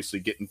now, obviously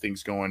getting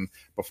things going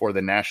before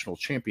the national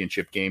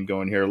championship game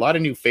going here. A lot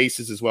of new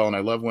faces as well. And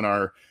I love when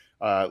our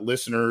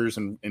listeners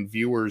and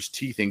viewers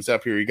tee things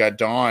up here. You got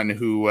Don,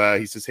 who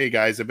he says, "Hey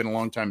guys, I've been a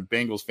long time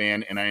Bengals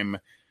fan, and I'm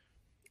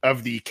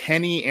of the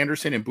Kenny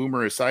Anderson and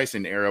Boomer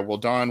Esiason era." Well,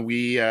 Don,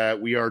 we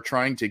are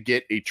trying to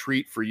get a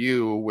treat for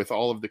you with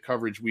all of the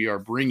coverage we are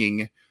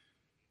bringing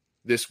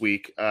this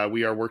week.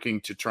 We are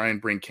working to try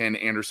and bring Ken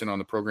Anderson on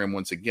the program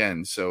once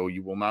again, so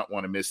you will not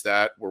want to miss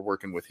that. We're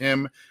working with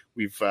him.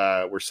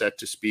 We're set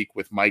to speak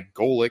with Mike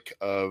Golick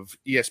of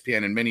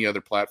ESPN and many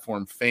other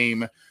platform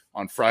fame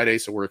on Friday,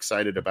 so we're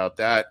excited about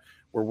that.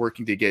 We're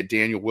working to get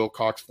Daniel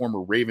Wilcox,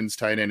 former Ravens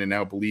tight end and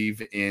now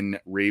Believe in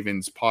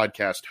Ravens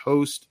podcast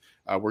host,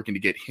 working to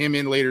get him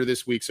in later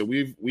this week. So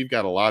we've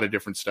got a lot of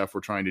different stuff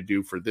we're trying to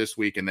do for this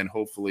week, and then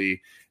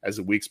hopefully as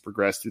the weeks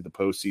progress through the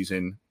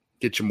postseason,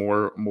 get you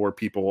more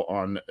people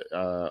on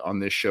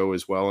this show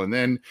as well. And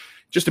then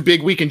just a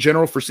big week in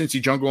general for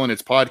Cincy Jungle and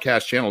its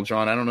podcast channel.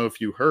 John, I don't know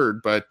if you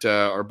heard, but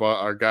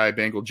our guy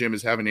Bengal Jim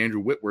is having Andrew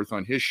Whitworth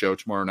on his show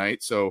tomorrow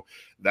night, so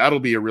that'll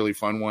be a really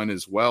fun one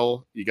as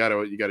well. You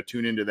gotta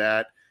tune into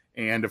that,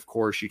 and of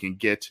course you can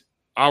get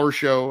our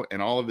show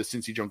and all of the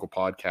Cincy Jungle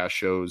podcast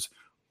shows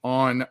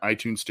on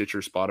iTunes, Stitcher,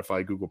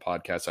 Spotify, Google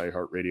Podcasts,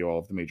 iHeartRadio, all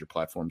of the major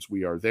platforms.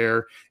 We are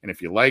there. And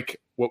if you like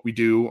what we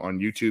do on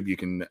YouTube, you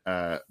can,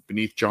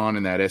 beneath John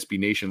and that SB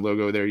Nation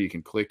logo there, you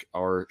can click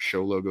our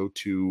show logo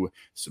to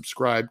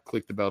subscribe,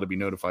 click the bell to be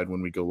notified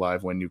when we go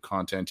live, when new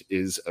content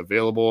is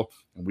available.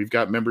 And we've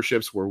got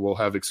memberships where we'll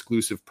have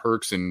exclusive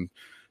perks and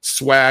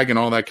swag and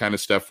all that kind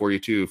of stuff for you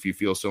too, if you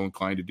feel so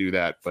inclined to do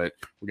that. But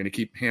we're going to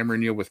keep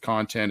hammering you with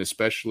content,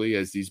 especially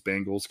as these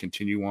Bengals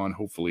continue on,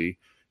 hopefully,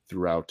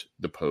 throughout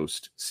the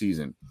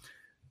postseason.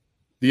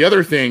 The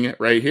other thing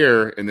right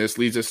here, and this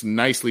leads us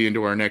nicely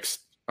into our next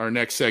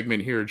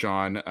segment here,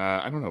 John.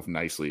 I don't know if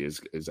nicely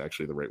is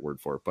actually the right word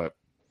for it, but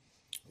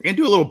we're going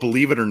to do a little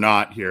Believe It or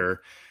Not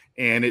here.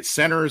 And it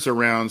centers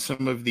around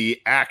some of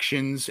the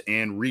actions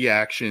and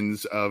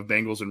reactions of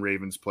Bengals and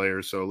Ravens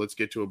players. So let's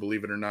get to a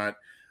Believe It or Not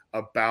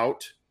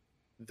about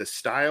the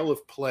style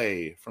of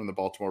play from the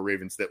Baltimore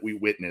Ravens that we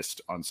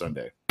witnessed on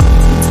Sunday.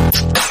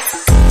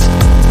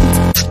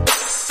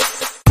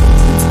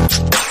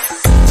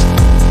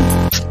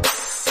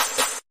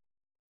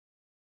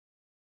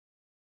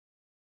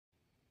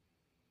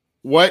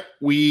 What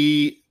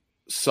we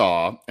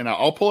saw, and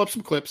I'll pull up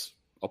some clips.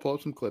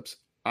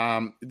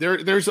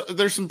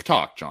 There's some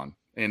talk, John,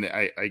 and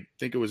I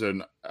think it was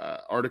an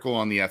article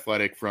on The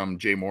Athletic from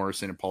Jay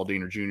Morrison and Paul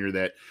Dehner Jr.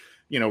 that,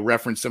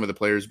 referenced some of the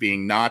players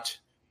being not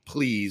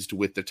pleased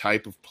with the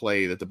type of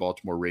play that the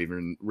Baltimore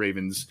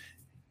Ravens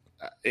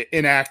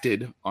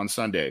enacted on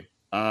Sunday.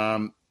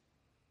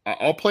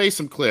 I'll play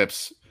some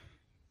clips.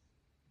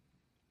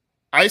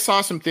 I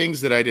saw some things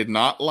that I did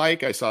not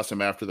like. I saw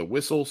some after the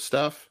whistle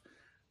stuff.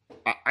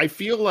 I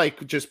feel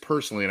like, just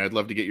personally, and I'd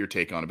love to get your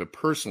take on it, but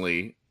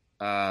personally,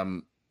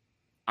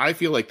 I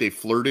feel like they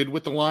flirted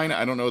with the line.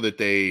 I don't know that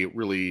they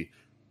really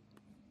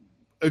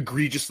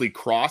egregiously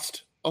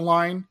crossed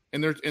align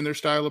in their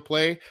style of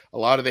play. A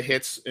lot of the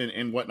hits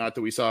and whatnot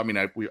that we saw. I mean,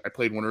 I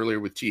played one earlier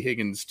with T.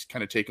 Higgins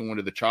kind of taking one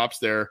of the chops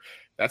there.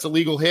 That's a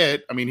legal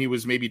hit. I mean, he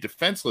was maybe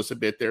defenseless a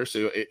bit there.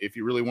 So if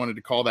you really wanted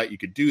to call that, you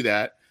could do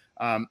that.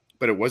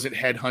 But it wasn't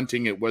head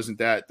hunting. It wasn't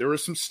that. There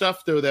was some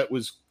stuff though that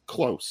was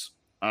close.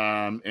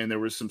 And there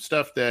was some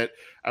stuff that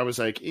I was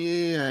like,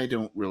 I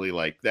don't really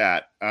like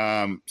that.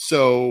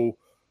 So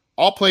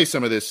I'll play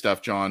some of this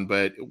stuff, John,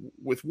 but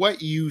with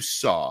what you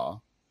saw,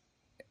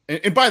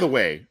 and by the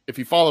way, if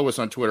you follow us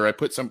on Twitter,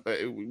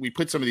 we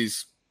put some of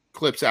these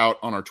clips out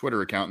on our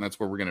Twitter account, and that's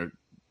where we're going to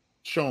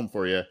show them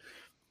for you.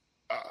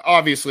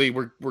 Obviously,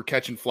 we're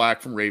catching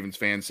flack from Ravens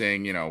fans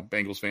saying,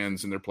 Bengals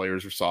fans and their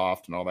players are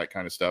soft and all that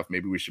kind of stuff.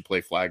 Maybe we should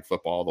play flag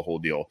football, the whole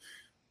deal.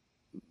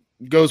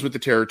 Goes with the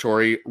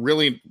territory.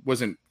 Really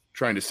wasn't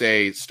trying to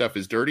say stuff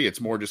is dirty.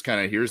 It's more just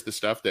kind of here's the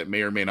stuff that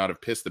may or may not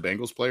have pissed the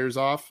Bengals players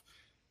off.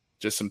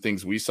 Just some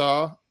things we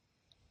saw.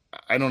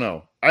 I don't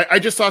know. I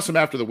just saw some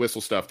after the whistle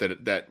stuff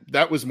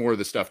that was more of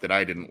the stuff that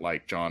I didn't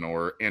like, John,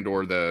 or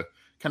the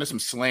kind of some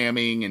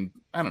slamming and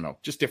I don't know,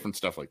 just different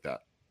stuff like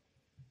that.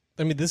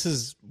 I mean, this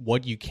is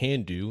what you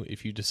can do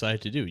if you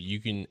decide to do.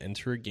 You can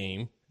enter a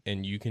game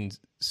and you can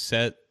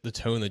set the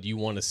tone that you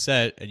want to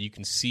set, and you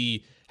can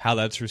see how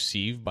that's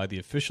received by the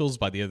officials,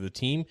 by the other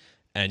team,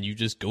 and you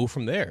just go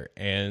from there.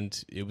 And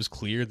it was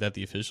clear that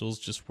the officials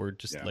just were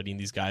letting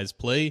these guys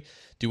play,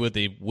 do what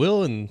they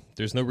will, and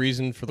there's no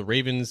reason for the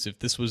Ravens, if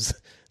this was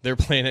their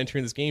plan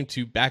entering this game,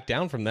 to back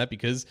down from that,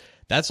 because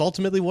that's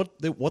ultimately what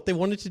they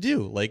wanted to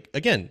do. Like,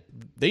 again,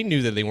 they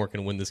knew that they weren't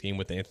going to win this game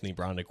with Anthony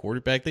Brown at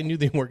quarterback. They knew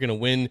they weren't going to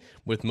win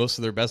with most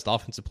of their best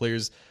offensive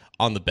players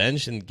on the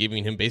bench and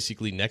giving him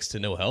basically next to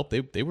no help.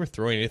 They were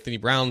throwing Anthony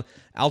Brown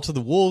out to the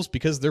wolves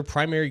because their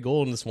primary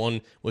goal in this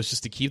one was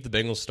just to keep the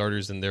Bengals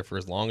starters in there for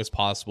as long as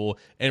possible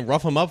and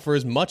rough them up for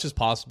as much as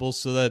possible,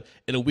 so that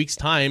in a week's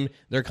time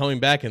they're coming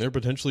back and they're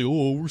potentially,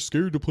 we're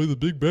scared to play the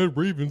big bad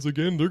Ravens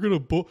again. They're gonna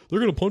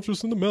punch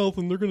us in the mouth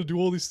and they're gonna do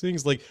all these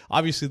things. Like,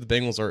 obviously the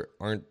Bengals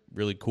aren't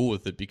really cool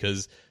with it,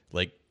 because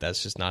like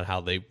that's just not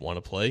how they want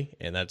to play,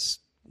 and that's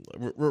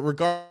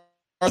regardless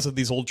of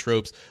these old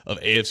tropes of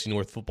AFC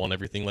North football and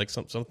everything. Like,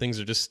 some things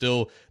are just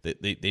still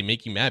they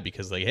make you mad,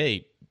 because like,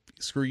 hey,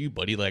 screw you,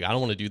 buddy. Like, I don't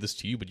want to do this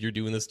to you, but you're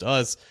doing this to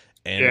us.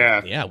 And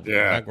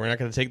we're not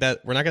going to take that.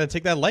 We're not going to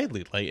take that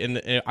lightly. Like,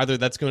 and either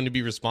that's going to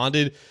be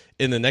responded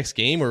in the next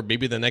game or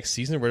maybe the next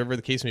season or whatever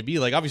the case may be.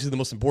 Like, obviously the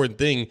most important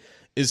thing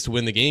is to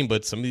win the game,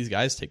 but some of these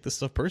guys take this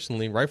stuff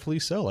personally, and rightfully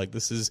so. Like,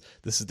 this is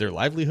their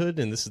livelihood,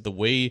 and this is the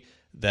way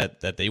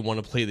that they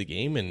want to play the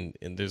game, and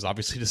there's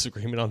obviously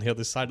disagreement on the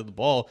other side of the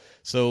ball.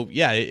 So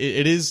yeah,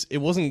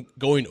 it wasn't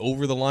going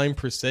over the line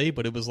per se,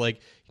 but it was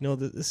like,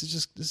 this is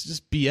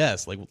just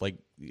BS. Like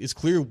it's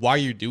clear why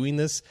you're doing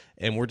this,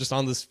 and we're just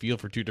on this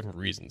field for two different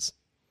reasons.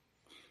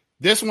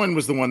 This one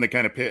was the one that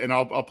kind of and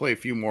I'll play a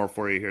few more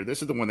for you here.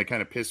 This is the one that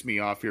kind of pissed me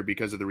off here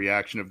because of the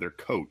reaction of their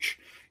coach.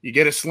 You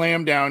get a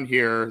slam down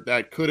here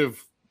that could have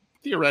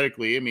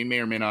theoretically, may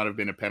or may not have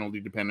been a penalty,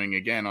 depending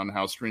again on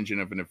how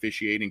stringent of an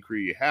officiating crew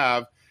you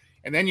have.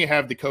 And then you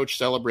have the coach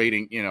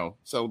celebrating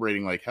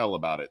like hell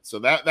about it. So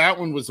that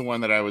one was the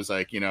one that I was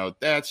like,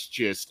 that's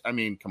just,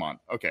 come on.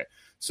 Okay.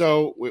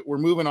 So we're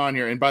moving on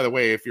here. And by the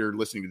way, if you're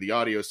listening to the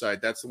audio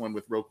side, that's the one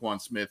with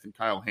Roquan Smith and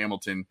Kyle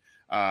Hamilton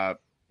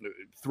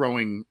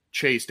throwing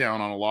Chase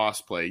down on a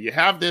lost play. You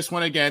have this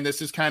one again.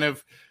 This is kind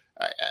of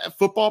a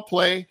football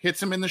play,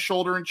 hits him in the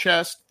shoulder and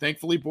chest.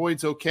 Thankfully,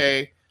 Boyd's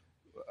okay.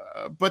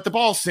 But the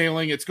ball's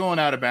sailing, it's going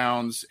out of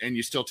bounds, and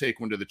you still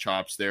take one to the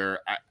chops there.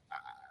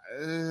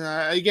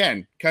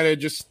 Again, kind of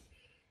just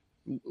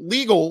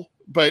legal,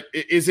 but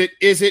is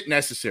it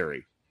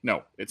necessary?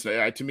 No, it's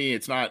to me,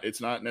 it's not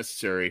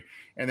necessary.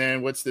 And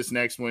then what's this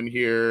next one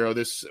here?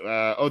 This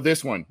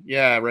one.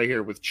 Yeah, right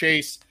here with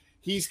Chase.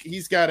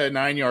 He's got a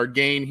 9-yard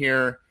gain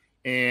here.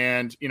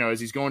 And, as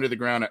he's going to the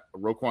ground,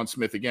 Roquan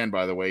Smith, again,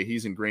 by the way,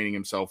 he's ingraining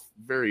himself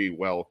very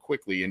well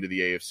quickly into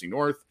the AFC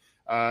North.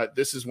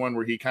 This is one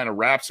where he kind of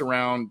wraps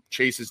around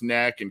Chase's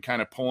neck and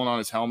kind of pulling on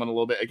his helmet a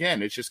little bit.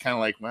 Again, it's just kind of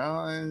like,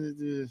 well,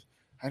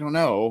 I don't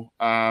know.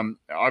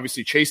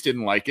 Obviously, Chase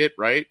didn't like it,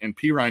 right? And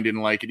Pirine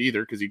didn't like it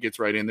either, because he gets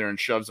right in there and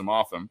shoves him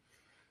off him.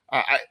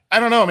 I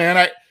don't know,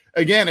 man.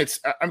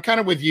 I'm kind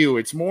of with you.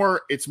 It's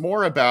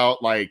more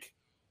about like,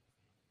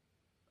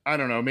 I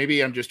don't know.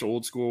 Maybe I'm just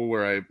old school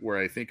where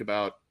I think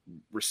about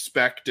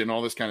respect and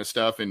all this kind of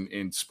stuff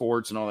in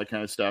sports and all that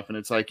kind of stuff. And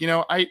it's like,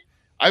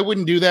 I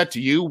wouldn't do that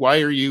to you. Why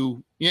are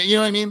you, you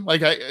know what I mean?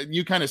 Like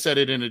you kind of said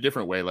it in a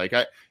different way. Like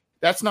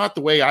that's not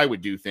the way I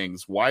would do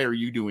things. Why are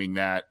you doing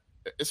that?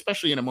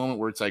 Especially in a moment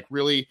where it's like,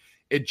 really,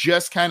 it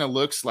just kind of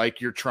looks like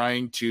you're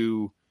trying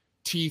to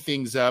tee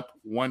things up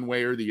one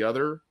way or the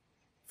other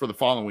for the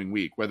following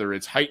week, whether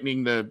it's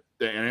heightening the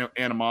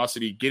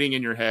animosity, getting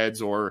in your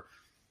heads, or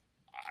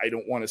I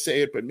don't want to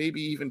say it, but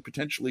maybe even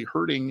potentially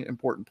hurting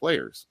important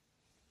players.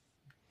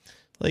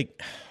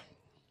 Like,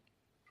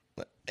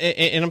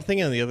 And I'm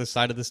thinking on the other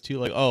side of this too,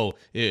 like, oh,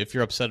 if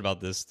you're upset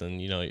about this, then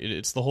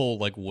it's the whole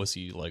like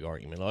wussy like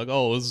argument, like,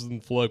 oh, this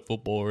isn't flag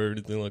football or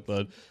anything like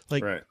that.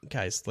 Like, right.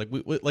 Guys, like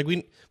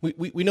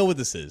we know what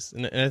this is,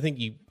 and I think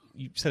you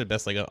said it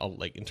best, like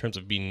like in terms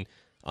of being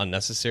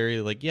unnecessary.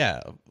 Like,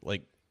 yeah,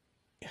 like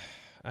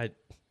I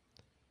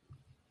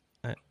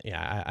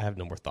have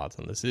no more thoughts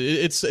on this.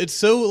 It's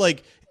so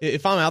like,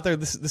 if I'm out there,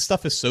 this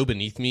stuff is so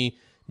beneath me,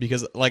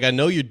 because like I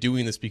know you're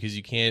doing this because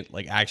you can't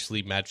like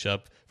actually match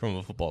up from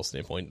a football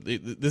standpoint.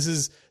 This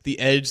is the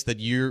edge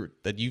that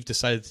you've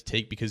decided to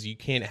take because you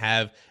can't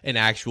have an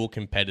actual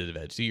competitive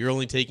edge. So you're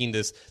only taking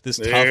this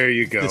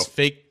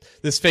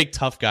fake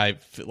tough guy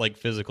like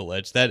physical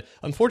edge that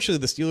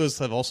unfortunately the Steelers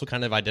have also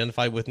kind of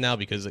identified with now,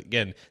 because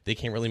again, they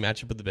can't really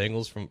match up with the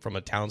Bengals from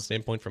a talent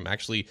standpoint, from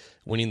actually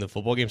winning the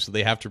football game, so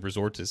they have to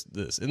resort to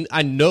this. And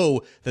I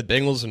know that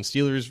Bengals and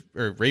Steelers,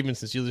 or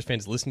Ravens and Steelers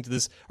fans listening to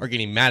this are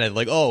getting mad at,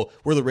 like, oh,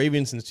 we're the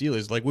Ravens and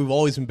Steelers, like we've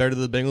always been better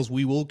than the Bengals,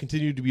 we will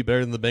continue to be better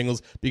than the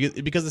Bengals,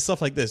 because of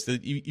stuff like this.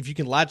 If you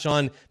can latch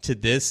on to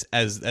this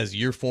as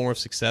your form of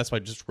success by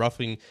just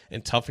roughing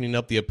and toughening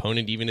up the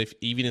opponent, even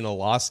in a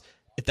loss,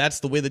 if that's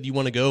the way that you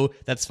want to go,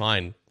 that's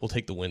fine. We'll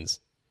take the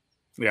wins.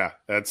 Yeah,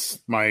 that's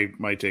my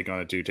take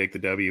on it too. Take the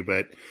W,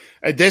 but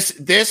this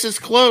is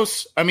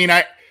close. I mean,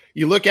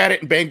 you look at it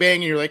and bang bang,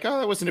 and you're like,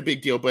 oh, that wasn't a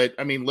big deal. But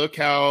I mean, look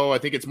how I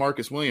think it's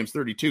Marcus Williams,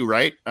 32,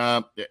 right?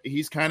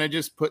 He's kind of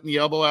just putting the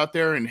elbow out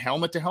there and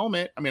helmet to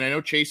helmet. I mean, I know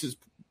Chase is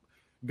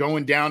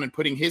going down and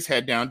putting his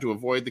head down to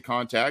avoid the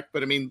contact,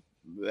 but I mean,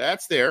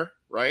 that's there,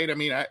 right? I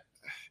mean,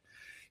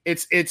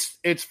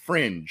 it's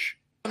fringe.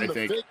 I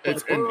think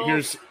this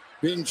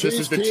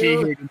is the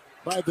team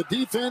by the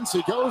defense.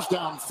 He goes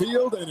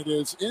downfield, and it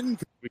is in.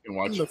 We can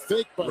watch the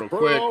fake by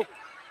Burrow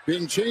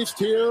being chased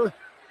here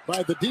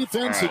by the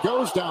defense. He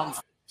goes down.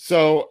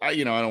 So I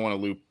don't want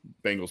to loop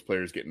Bengals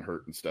players getting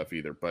hurt and stuff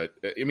either, but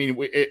I mean,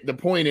 the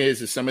point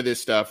is some of this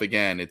stuff,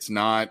 again, it's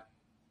not.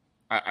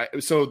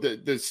 So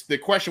the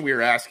question we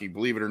were asking,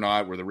 believe it or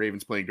not, were the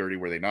Ravens playing dirty?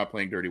 Were they not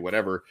playing dirty?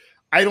 Whatever.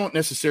 I don't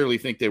necessarily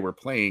think they were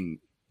playing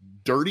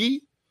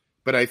dirty,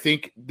 but I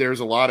think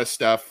there's a lot of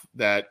stuff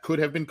that could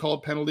have been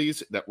called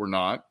penalties that were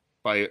not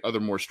by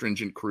other more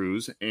stringent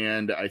crews.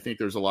 And I think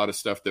there's a lot of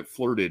stuff that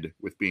flirted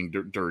with being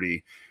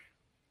dirty.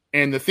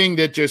 And the thing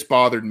that just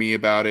bothered me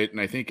about it, and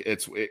I think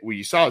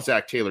we saw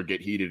Zach Taylor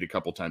get heated a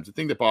couple times. The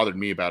thing that bothered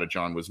me about it,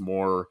 John, was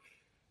more,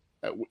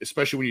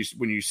 especially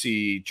when you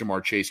see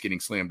Jamar Chase getting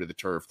slammed to the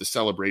turf, the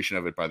celebration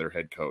of it by their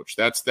head coach.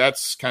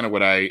 That's kind of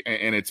what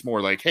and it's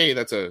more like, hey,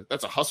 that's a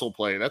hustle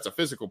play. That's a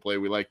physical play.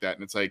 We like that.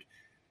 And it's like,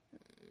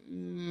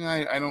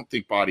 I don't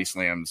think body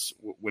slams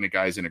when a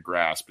guy's in a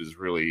grasp is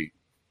really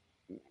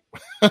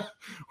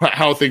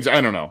how things.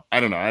 I don't know. I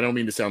don't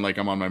mean to sound like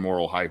I'm on my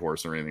moral high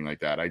horse or anything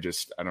like that. I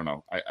don't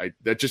know. I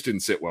that just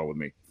didn't sit well with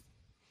me.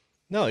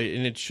 No,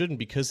 and it shouldn't,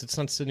 because it's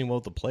not sitting well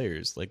with the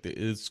players. Like,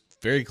 it's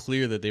very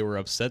clear that they were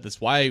upset. That's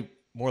why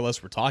more or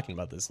less we're talking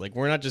about this. Like,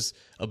 we're not just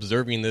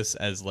observing this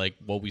as like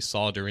what we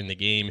saw during the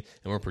game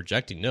and we're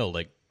projecting. No,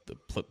 like the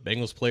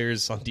Bengals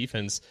players on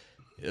defense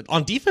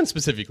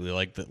specifically,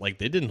 like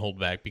they didn't hold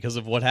back because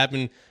of what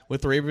happened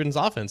with the Ravens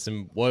offense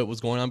and what was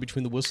going on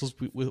between the whistles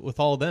with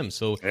all of them.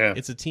 So yeah.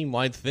 It's a team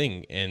wide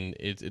thing, and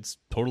it's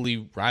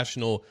totally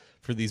rational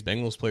for these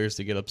Bengals players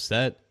to get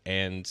upset.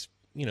 And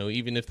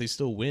even if they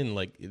still win,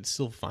 like, it's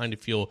still fine to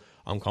feel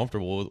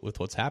uncomfortable with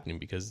what's happening,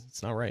 because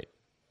it's not right.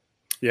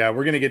 Yeah,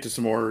 we're going to get to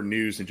some more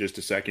news in just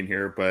a second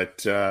here.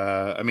 But,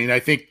 I mean, I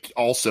think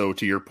also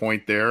to your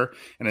point there,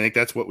 and I think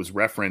that's what was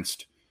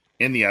referenced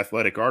in the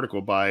Athletic article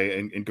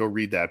and go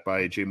read that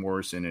by Jay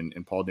Morrison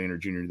and Paul Dehner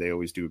Jr. They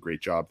always do a great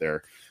job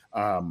there.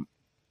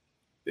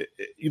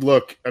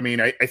 Look, I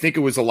mean, I think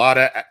it was a lot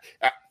of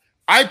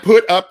I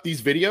put up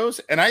these videos,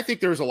 and I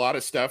think there's a lot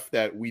of stuff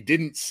that we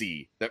didn't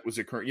see that was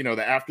occurring,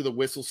 the after the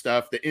whistle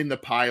stuff, the in the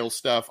pile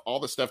stuff, all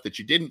the stuff that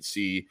you didn't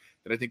see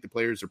that I think the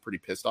players are pretty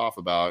pissed off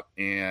about.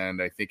 And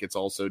I think it's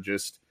also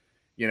just,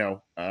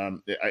 I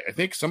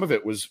think some of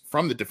it was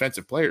from the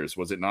defensive players,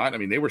 was it not? I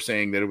mean, they were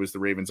saying that it was the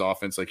Ravens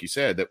offense, like you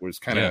said, that was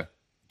kind of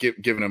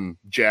giving them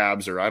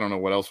jabs, or I don't know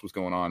what else was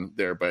going on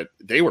there, but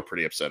they were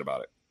pretty upset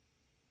about it.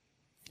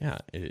 Yeah,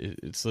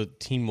 it's a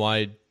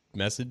team-wide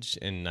message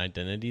and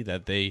identity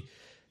that they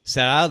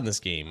set out in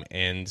this game,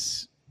 and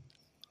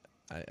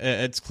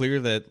it's clear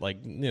that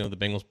the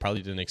Bengals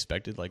probably didn't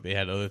expect it. Like, they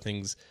had other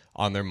things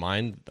on their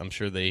mind. I'm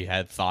sure they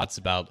had thoughts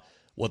about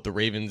what the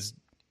Ravens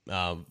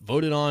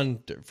voted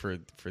on for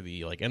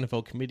the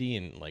NFL committee,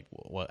 and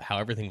how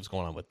everything was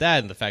going on with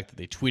that, and the fact that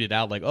they tweeted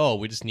out oh,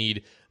 we just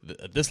need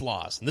this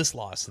loss and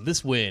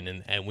this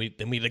win, and we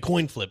did a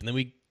coin flip, and then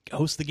we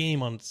host the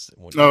game on.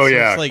 Oh,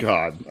 yeah,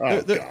 God.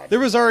 There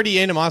was already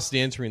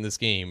animosity entering this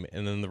game,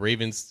 and then the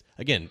Ravens,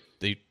 again,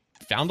 they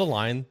found a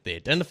line, they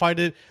identified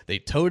it, they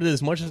towed it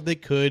as much as they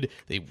could,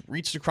 they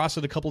reached across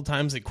it a couple of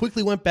times, they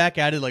quickly went back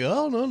at it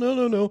oh,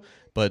 no.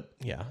 But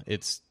yeah,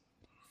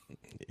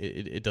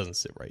 it doesn't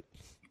sit right.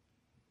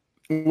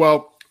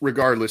 Well,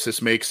 regardless,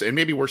 this makes, and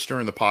maybe we're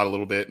stirring the pot a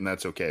little bit, and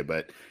that's okay.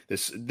 But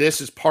this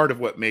is part of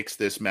what makes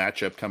this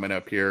matchup coming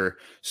up here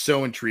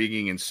so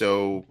intriguing and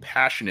so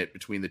passionate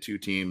between the two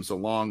teams,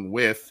 along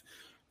with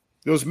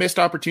those missed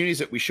opportunities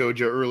that we showed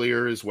you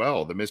earlier as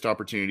well. The missed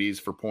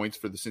opportunities for points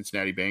for the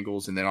Cincinnati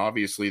Bengals, and then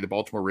obviously the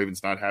Baltimore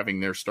Ravens not having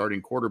their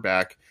starting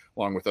quarterback,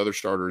 along with other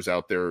starters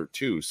out there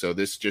too. So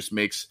this just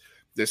makes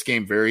this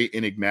game very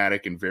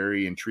enigmatic and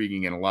very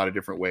intriguing in a lot of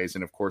different ways.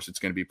 And of course, it's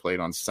going to be played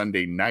on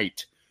Sunday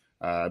night.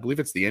 I believe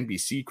it's the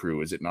NBC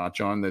crew, is it not,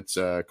 John, that's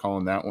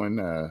calling that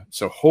one?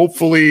 So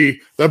hopefully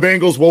the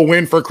Bengals will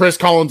win for Chris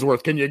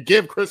Collinsworth. Can you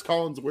give Chris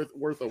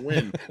Collinsworth a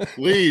win,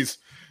 please?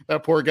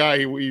 That poor guy,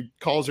 he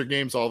calls their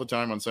games all the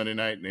time on Sunday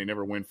night, and they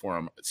never win for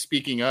him.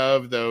 Speaking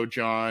of, though,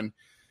 John,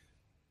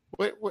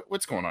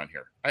 what's going on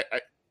here?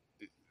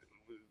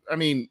 I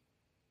mean,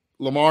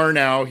 Lamar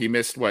now, he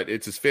missed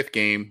it's his 5th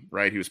game,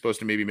 right? He was supposed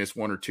to maybe miss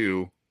 1 or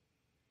 2.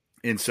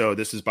 And so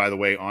this is, by the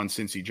way, on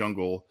Cincy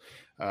Jungle.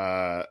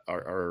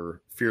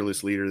 Our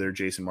fearless leader there,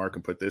 Jason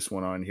Markham, put this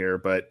one on here.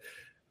 But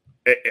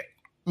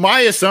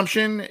my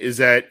assumption is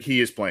that he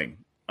is playing.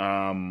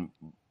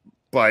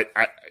 But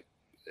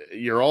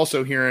you're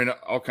also hearing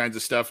all kinds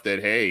of stuff that,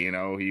 hey,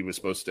 he was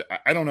supposed to.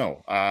 I don't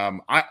know.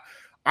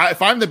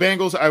 If I'm the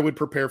Bengals, I would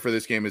prepare for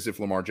this game as if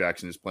Lamar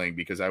Jackson is playing,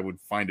 because I would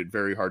find it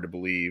very hard to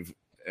believe,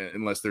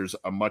 unless there's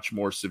a much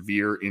more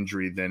severe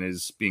injury than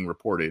is being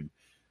reported,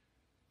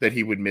 that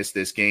he would miss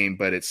this game.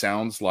 But it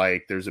sounds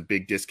like there's a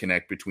big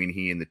disconnect between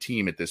he and the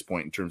team at this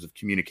point in terms of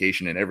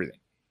communication and everything.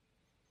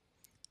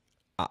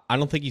 I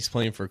don't think he's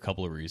playing for a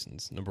couple of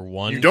reasons. Number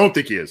one, you don't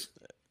think he is?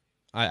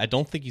 I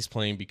don't think he's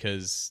playing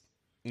because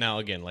now,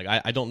 again,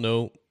 I don't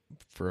know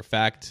for a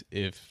fact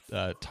if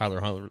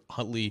Tyler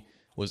Huntley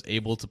was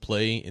able to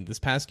play in this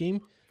past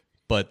game,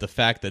 but the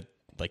fact that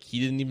he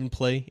didn't even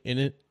play in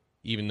it,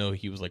 even though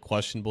he was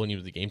questionable and he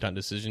was a game time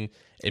decision,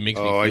 it makes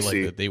me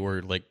feel that they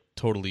were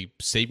totally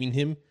saving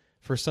him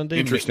for Sunday.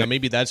 Interesting. Now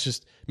maybe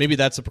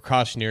that's a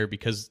precautionary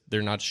because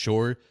they're not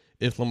sure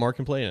if Lamar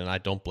can play, and I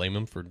don't blame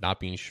him for not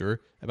being sure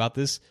about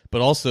this.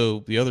 But also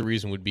the other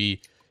reason would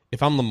be,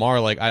 if I'm Lamar,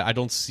 I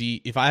don't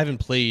see, if I haven't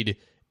played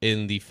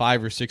in the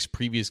 5 or 6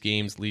 previous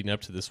games leading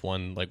up to this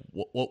one,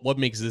 what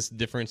makes this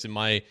difference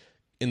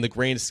in the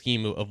grand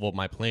scheme of what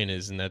my plan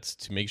is, and that's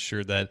to make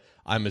sure that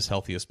I'm as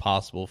healthy as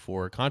possible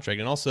for a contract.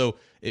 And also,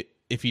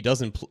 if he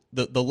doesn't,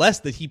 the less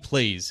that he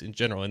plays in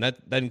general, and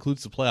that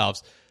includes the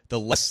playoffs, the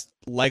less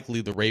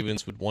likely the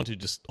Ravens would want to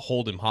just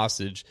hold him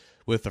hostage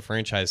with the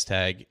franchise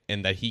tag,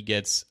 and that he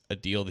gets a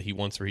deal that he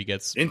wants, or he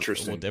gets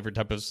whatever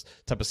type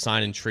of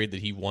sign and trade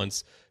that he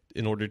wants,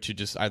 in order to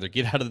just either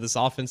get out of this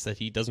offense that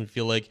he doesn't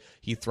feel like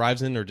he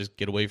thrives in, or just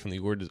get away from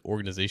the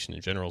organization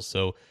in general.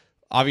 So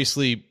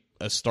obviously,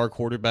 a star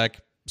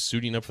quarterback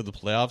suiting up for the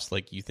playoffs,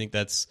 you think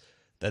that's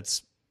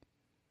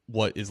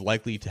what is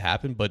likely to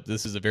happen, but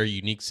this is a very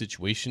unique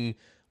situation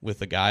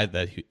with a guy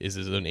that is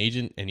his own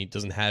agent, and he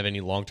doesn't have any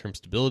long-term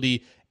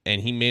stability,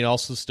 and he may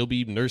also still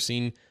be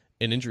nursing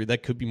an injury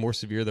that could be more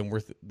severe than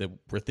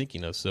we're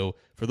thinking of. So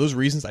for those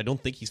reasons, I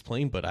don't think he's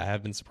playing, but I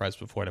have been surprised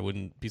before, and I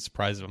wouldn't be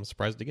surprised if I'm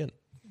surprised again.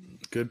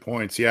 Good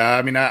points. Yeah,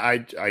 I mean, I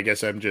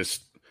guess I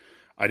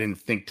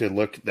didn't think to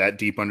look that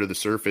deep under the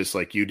surface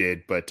like you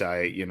did, but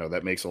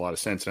that makes a lot of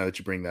sense now that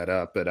you bring that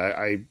up. But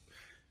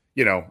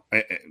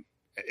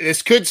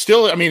this could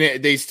still,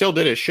 they still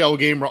did a shell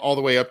game all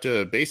the way up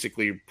to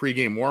basically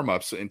pregame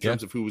warmups in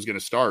terms of who was going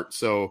to start.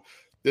 So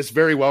this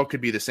very well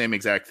could be the same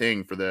exact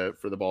thing for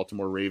the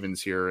Baltimore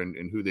Ravens here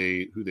and who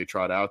they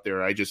trot out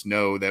there. I just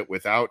know that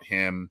without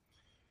him,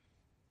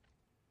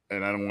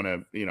 and I don't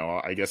want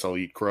to, I guess I'll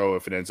eat crow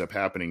if it ends up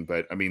happening.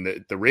 But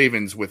the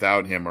Ravens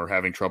without him are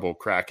having trouble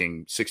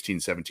cracking 16,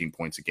 17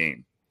 points a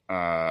game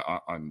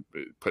on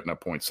putting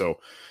up points. So,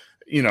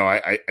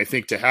 I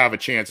think to have a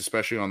chance,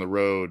 especially on the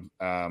road,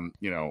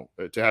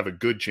 to have a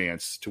good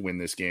chance to win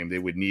this game, they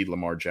would need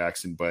Lamar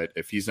Jackson. But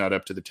if he's not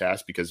up to the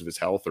task because of his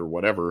health or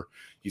whatever,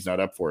 he's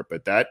not up for it.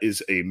 But that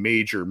is a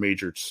major,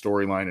 major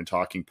storyline and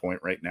talking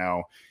point right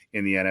now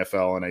in the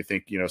NFL. And I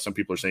think, some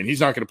people are saying he's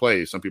not going to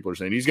play. Some people are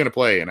saying he's going to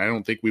play. And I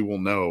don't think we will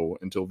know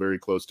until very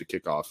close to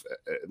kickoff,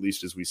 at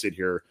least as we sit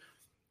here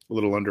a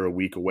little under a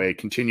week away.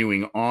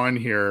 Continuing on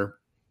here,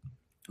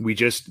 we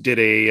just did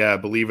a,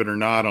 believe it or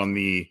not, on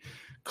the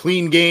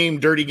clean game,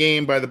 dirty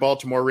game by the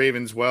Baltimore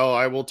Ravens. Well,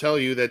 I will tell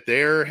you that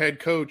their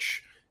head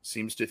coach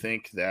seems to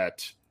think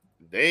that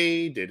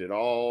they did it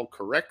all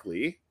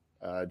correctly.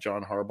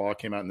 John Harbaugh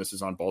came out, and this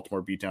is on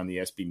Baltimore Beatdown, the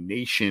SB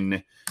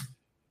Nation.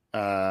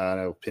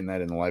 I'll pin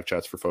that in the live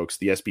chats for folks.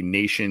 The SB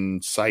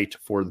Nation site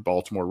for the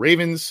Baltimore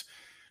Ravens.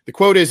 The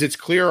quote is, "It's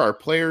clear our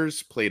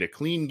players played a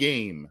clean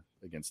game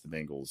against the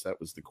Bengals." That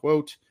was the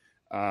quote.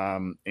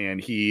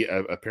 And he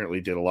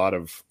apparently did a lot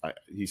of,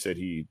 he said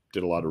he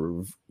did a lot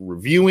of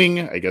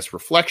reviewing, I guess,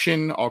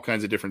 reflection, all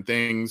kinds of different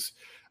things.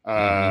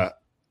 And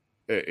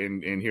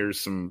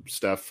here's some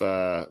stuff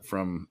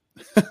from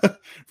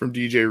from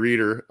DJ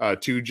Reader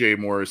to Jay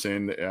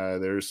Morrison.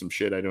 There's some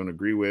shit I don't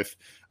agree with,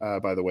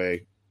 by the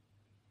way.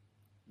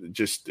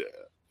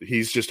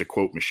 He's just a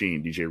quote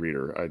machine, DJ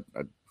Reader.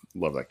 I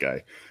love that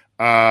guy.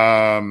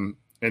 And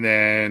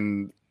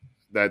then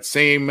that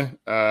same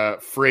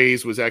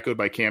phrase was echoed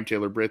by Cam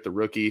Taylor-Britt, the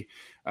rookie.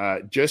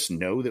 Just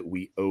know that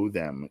we owe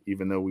them.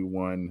 Even though we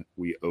won,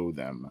 we owe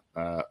them.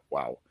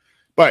 Wow.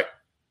 But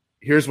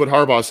here's what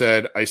Harbaugh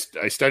said. I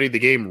studied the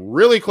game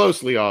really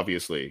closely,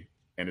 obviously,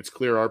 and it's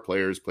clear our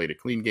players played a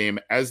clean game,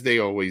 as they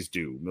always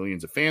do.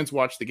 Millions of fans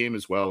watched the game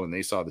as well, and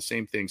they saw the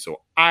same thing.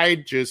 So I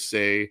just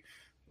say,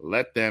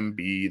 let them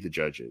be the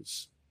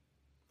judges.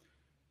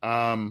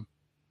 I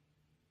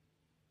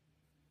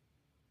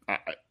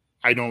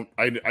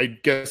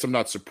guess I'm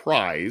not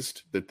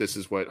surprised that this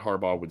is what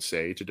Harbaugh would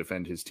say to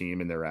defend his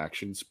team and their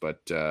actions, but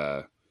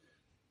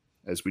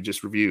as we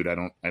just reviewed, I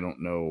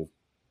don't know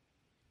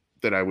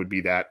that I would be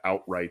that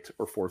outright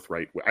or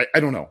forthright. I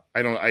don't know.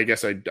 I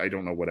guess I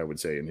don't know what I would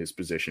say in his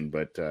position,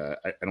 but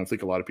I don't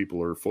think a lot of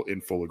people are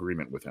in full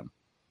agreement with him.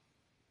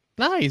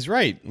 Nah, he's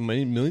right.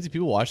 Millions of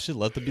people watched it.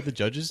 Let them be the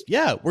judges.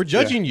 Yeah, we're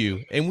judging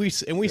you, and we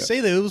say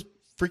that it was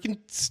freaking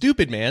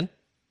stupid, man.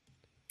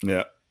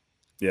 Yeah.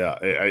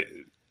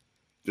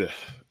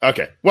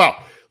 Okay.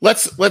 Well,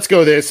 let's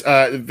go this.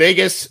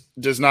 Vegas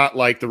does not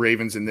like the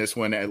Ravens in this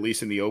one, at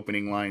least in the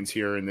opening lines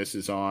here, and this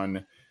is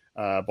on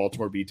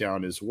Baltimore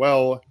Beatdown as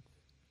well.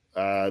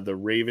 The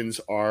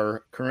Ravens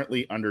are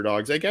currently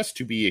underdogs, I guess,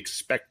 to be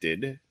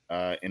expected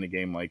in a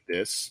game like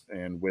this,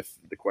 and with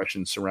the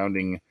questions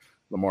surrounding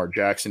Lamar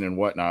Jackson and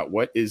whatnot.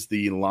 What is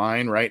the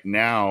line right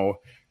now?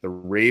 The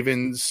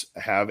Ravens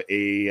have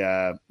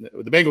the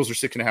Bengals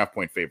are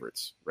 6.5-point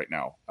favorites right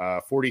now.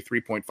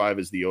 43.5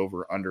 is the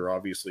over-under,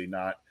 obviously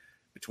not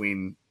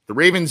between the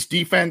Ravens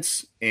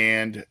defense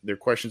and their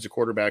questions at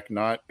quarterback,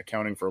 not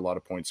accounting for a lot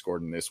of points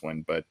scored in this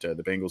one, but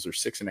the Bengals are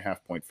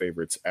 6.5-point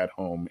favorites at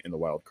home in the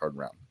wild card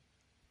round.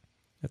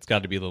 That's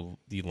got to be the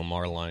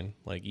Lamar line.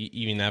 Like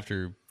even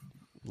after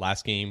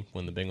last game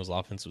when the Bengals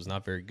offense was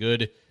not very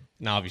good,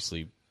 and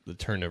obviously the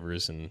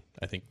turnovers and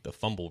I think the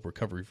fumble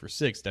recovery for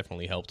 6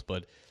 definitely helped,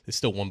 but they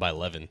still won by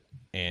 11,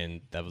 and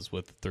that was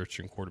with the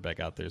third-string quarterback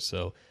out there.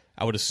 So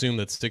I would assume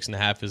that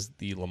 6.5 is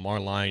the Lamar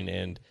line,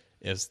 and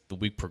as the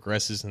week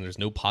progresses and there's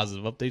no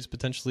positive updates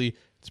potentially,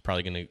 it's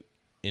probably going to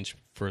inch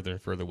further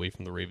and further away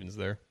from the Ravens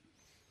there.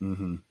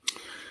 Mm-hmm.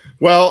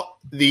 Well,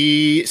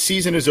 the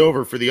season is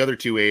over for the other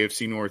two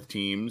AFC North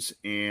teams,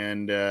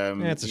 and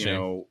it's a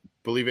shame.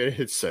 Believe it,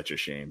 it's such a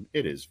shame.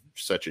 It is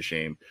such a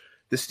shame.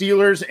 The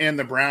Steelers and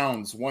the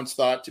Browns, once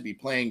thought to be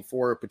playing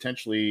for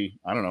potentially,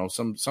 I don't know,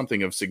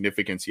 something of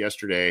significance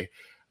yesterday,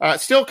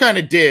 still kind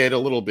of did a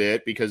little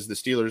bit because the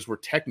Steelers were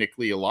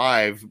technically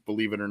alive,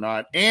 believe it or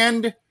not.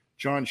 And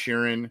John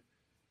Sheeran,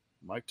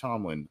 Mike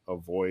Tomlin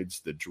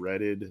avoids the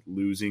dreaded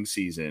losing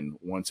season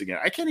once again.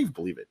 I can't even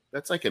believe it.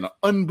 That's like an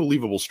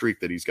unbelievable streak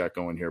that he's got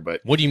going here.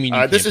 But what do you mean you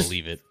can't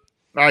believe it?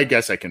 I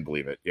guess I can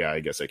believe it. Yeah,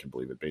 I guess I can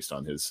believe it based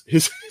on his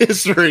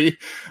history.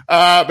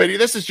 But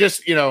this is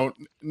just,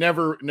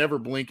 never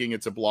blinking.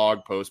 It's a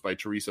blog post by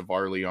Teresa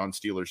Varley on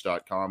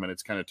Steelers.com, and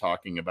it's kind of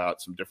talking about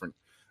some different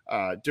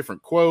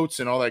quotes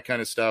and all that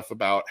kind of stuff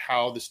about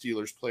how the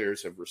Steelers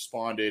players have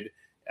responded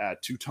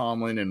to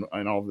Tomlin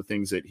and all the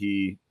things that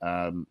he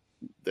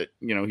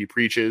he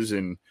preaches.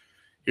 And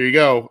here you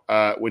go.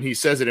 When he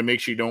says it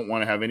makes you don't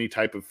want to have any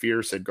type of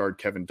fear, said guard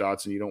Kevin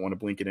Dotson. You don't want to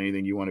blink at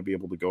anything. You want to be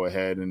able to go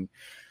ahead. And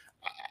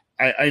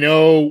I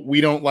know we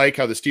don't like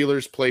how the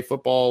Steelers play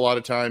football a lot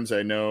of times.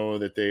 I know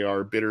that they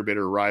are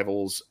bitter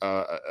rivals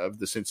of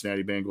the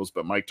Cincinnati Bengals,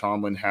 but Mike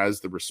Tomlin has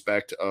the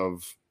respect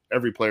of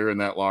every player in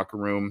that locker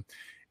room.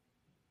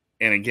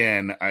 And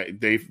again,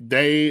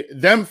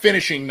 them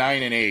finishing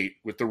 9-8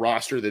 with the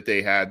roster that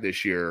they had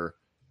this year,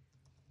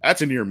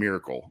 that's a near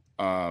miracle.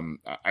 I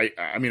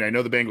mean, I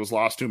know the Bengals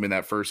lost to him in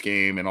that first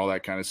game and all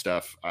that kind of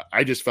stuff.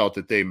 I just felt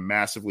that they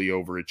massively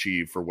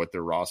overachieved for what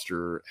their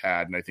roster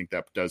had, and I think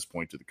that does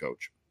point to the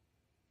coach.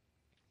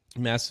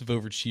 Massive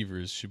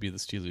overachievers should be the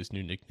Steelers'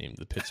 new nickname,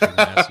 the Pittsburgh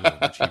Massive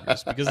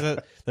Overachievers, because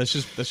that's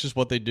just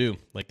what they do.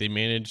 Like they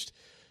managed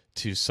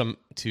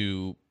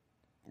to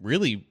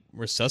really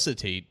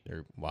resuscitate,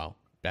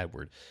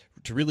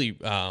 to really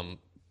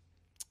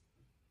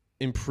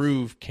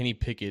improve Kenny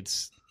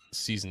Pickett's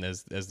season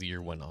as the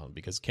year went on,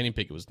 because Kenny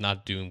Pickett was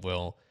not doing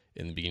well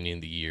in the beginning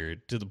of the year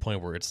to the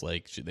point where it's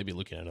like, should they be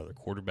looking at another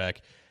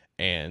quarterback?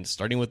 And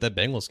starting with that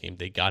Bengals game,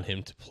 they got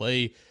him to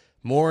play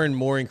more and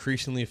more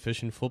increasingly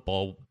efficient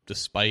football,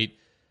 despite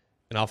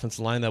an offensive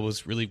line that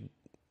was really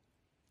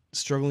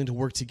struggling to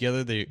work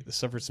together. They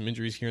suffered some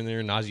injuries here and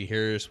there. Najee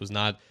Harris was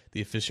not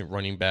the efficient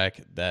running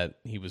back that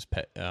he was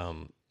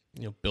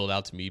billed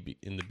out to me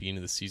in the beginning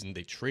of the season.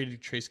 They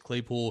traded Chase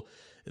Claypool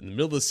in the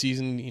middle of the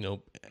season,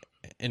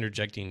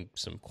 interjecting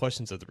some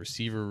questions at the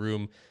receiver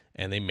room,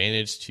 and they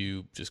managed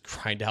to just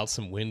grind out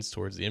some wins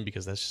towards the end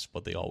because that's just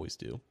what they always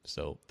do.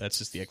 So that's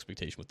just the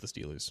expectation with the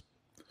Steelers.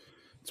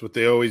 It's what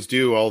they always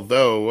do,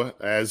 although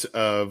as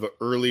of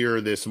earlier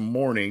this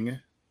morning,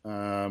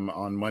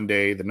 on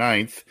Monday the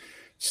 9th,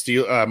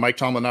 Mike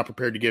Tomlin not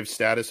prepared to give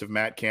status of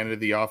Matt Canada,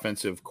 the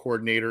offensive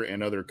coordinator,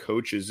 and other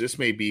coaches. This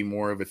may be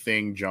more of a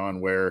thing, John,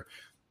 where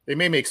they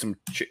may make some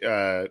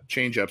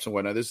change-ups and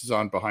whatnot. This is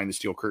on Behind the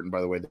Steel Curtain,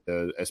 by the way,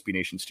 the SB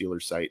Nation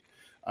Steelers site.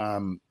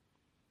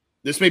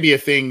 This may be a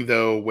thing,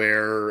 though,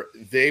 where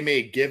they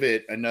may give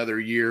it another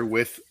year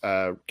with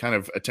kind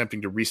of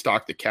attempting to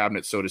restock the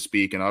cabinet, so to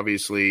speak. And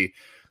obviously,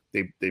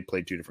 they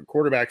played two different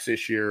quarterbacks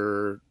this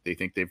year. They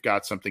think they've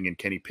got something in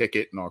Kenny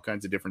Pickett and all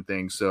kinds of different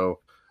things. So,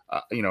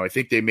 I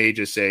think they may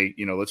just say,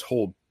 let's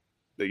hold,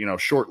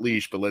 short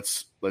leash, but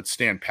let's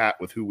stand pat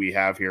with who we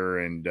have here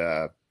and,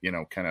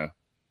 kind of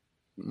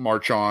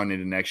march on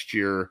into next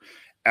year,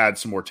 add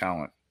some more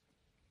talent.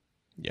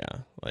 Yeah,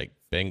 like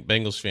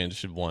Bengals fans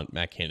should want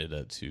Matt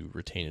Canada to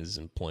retain his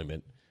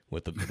employment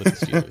with the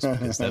Steelers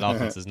because that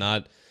offense is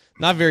not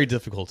very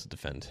difficult to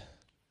defend.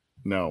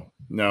 No.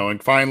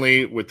 And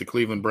finally, with the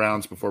Cleveland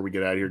Browns, before we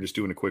get out of here, just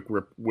doing a quick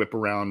whip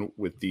around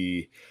with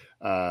the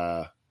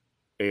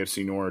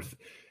AFC North.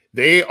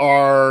 They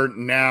are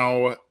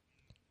now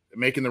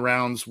making the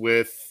rounds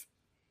with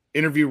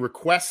interview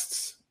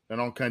requests and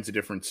all kinds of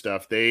different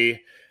stuff.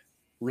 They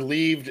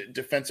relieved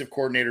defensive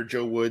coordinator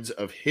Joe Woods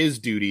of his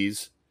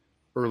duties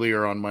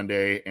earlier on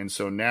Monday, and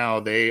so now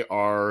they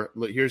are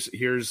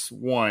here's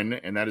one,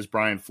 and that is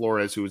Brian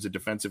Flores, who was a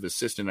defensive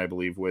assistant, I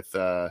believe, with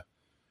the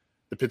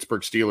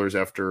Pittsburgh Steelers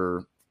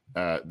after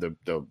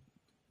the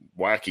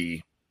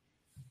wacky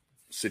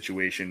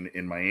situation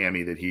in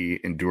Miami that he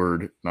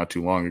endured not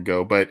too long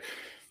ago. But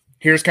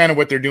here's kind of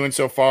what they're doing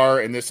so far,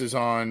 and this is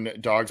on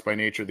Dogs by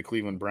Nature, the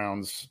Cleveland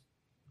Browns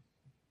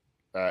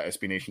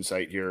SB Nation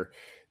site here.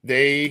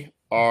 They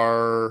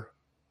are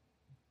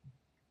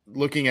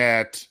looking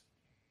at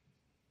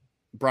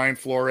Brian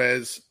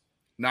Flores,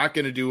 not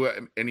going to do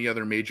any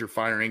other major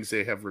firings.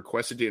 They have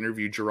requested to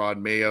interview Gerard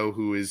Mayo,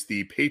 who is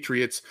the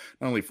Patriots,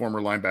 not only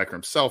former linebacker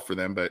himself for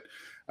them, but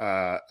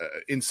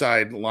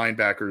inside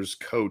linebackers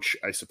coach,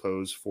 I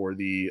suppose, for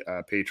the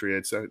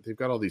Patriots. They've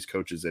got all these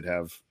coaches that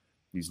have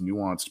these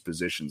nuanced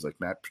positions like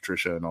Matt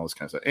Patricia and all this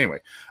kind of stuff. Anyway,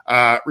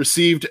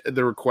 received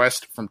the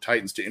request from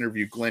Titans to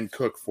interview Glenn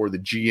Cook for the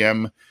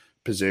GM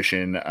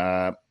position.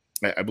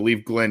 I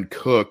believe Glenn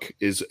Cook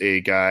is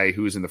a guy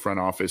who is in the front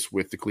office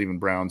with the Cleveland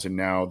Browns, and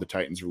now the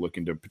Titans are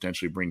looking to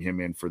potentially bring him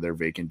in for their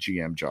vacant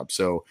GM job.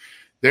 So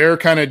they're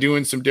kind of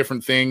doing some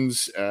different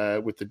things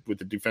with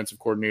the defensive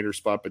coordinator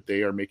spot, but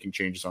they are making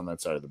changes on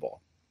that side of the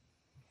ball.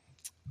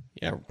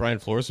 Yeah, Brian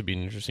Flores would be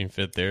an interesting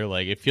fit there.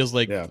 Like it feels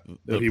like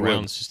the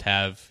Browns just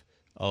have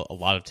a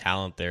lot of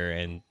talent there,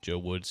 and Joe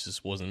Woods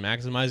just wasn't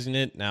maximizing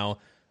it. Now,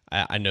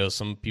 I know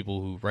some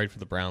people who write for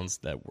the Browns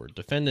that were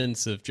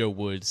defendants of Joe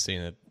Woods,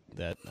 saying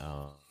that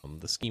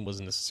the scheme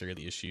wasn't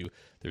necessarily the issue.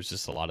 There's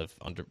just a lot of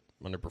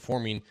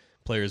underperforming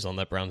players on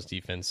that Browns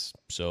defense.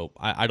 So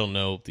I don't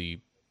know the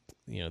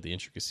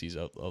intricacies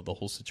of the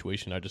whole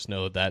situation. I just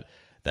know that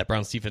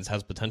Browns defense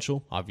has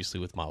potential, obviously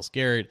with Myles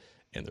Garrett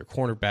and their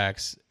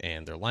cornerbacks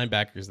and their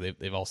linebackers.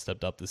 They've all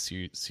stepped up this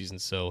season.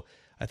 So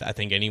I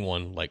think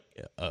anyone like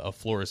a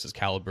Flores'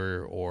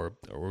 caliber or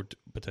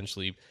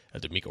potentially a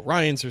D'Amico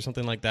Ryans or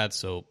something like that.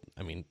 So,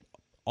 I mean,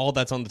 all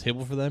that's on the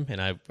table for them.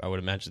 And I would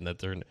imagine that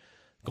they're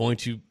going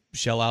to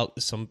shell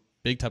out some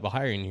big type of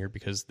hiring here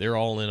because they're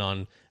all in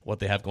on what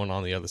they have going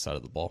on the other side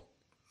of the ball.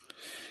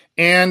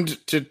 And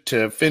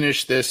to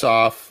finish this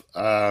off,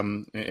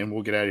 and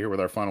we'll get out of here with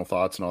our final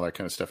thoughts and all that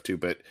kind of stuff too,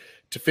 but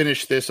to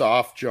finish this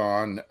off,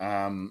 John,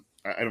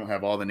 I don't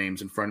have all the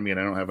names in front of me and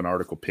I don't have an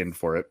article pinned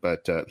for it,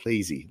 but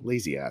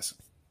lazy ass.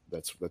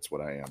 That's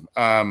what I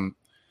am.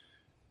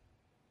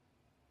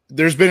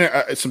 There's been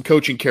some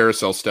coaching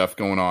carousel stuff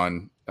going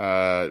on,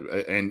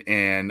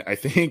 and I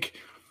think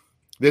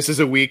this is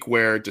a week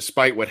where,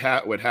 despite what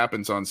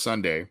happens on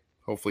Sunday,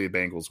 hopefully the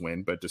Bengals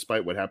win, but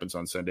despite what happens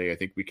on Sunday, I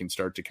think we can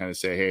start to kind of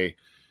say, hey,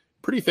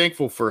 pretty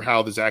thankful for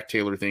how the Zach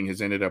Taylor thing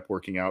has ended up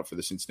working out for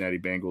the Cincinnati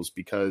Bengals,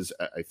 because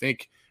I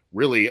think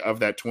really of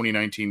that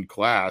 2019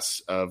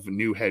 class of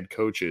new head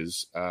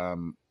coaches,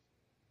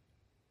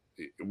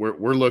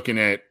 we're looking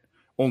at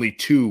only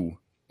two,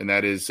 and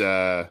that is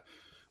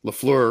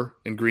LaFleur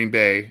in Green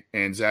Bay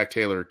and Zach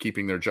Taylor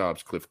keeping their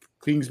jobs. Cliff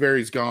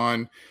Kingsbury's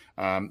gone.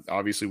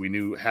 Obviously, we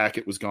knew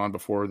Hackett was gone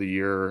before the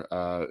year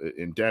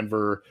in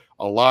Denver.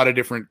 A lot of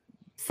different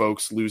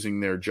folks losing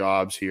their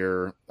jobs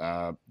here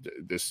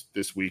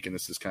this week, and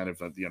this is kind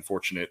of the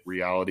unfortunate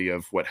reality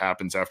of what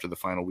happens after the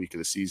final week of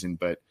the season.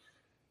 But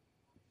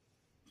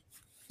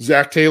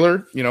Zach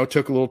Taylor,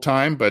 took a little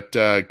time, but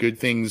good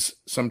things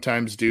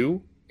sometimes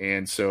do.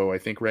 And so I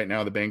think right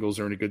now the Bengals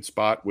are in a good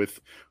spot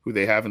with who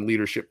they have in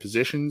leadership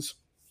positions.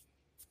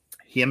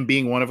 Him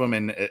being one of them,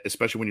 and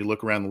especially when you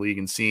look around the league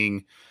and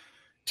seeing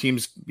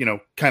teams,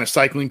 kind of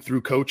cycling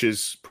through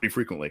coaches pretty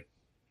frequently.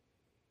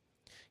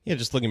 Yeah,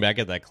 just looking back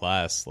at that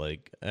class,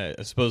 like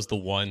I suppose the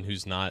one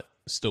who's not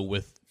still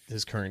with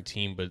his current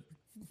team but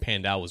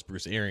panned out was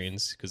Bruce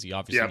Arians, because he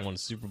obviously won a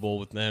Super Bowl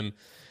with them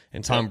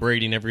and Tom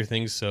Brady and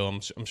everything. So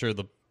I'm sure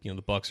the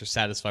Bucs are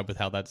satisfied with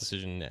how that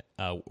decision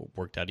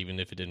worked out, even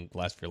if it didn't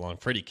last very long.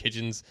 Freddie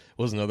Kitchens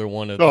was another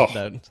one of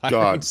that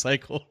hiring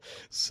cycle.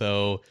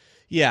 So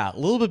yeah, a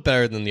little bit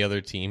better than the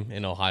other team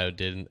in Ohio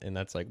did, and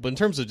that's but in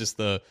terms of just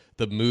the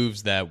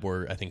moves that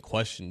were, I think,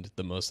 questioned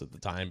the most at the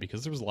time,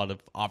 because there was a lot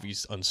of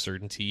obvious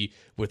uncertainty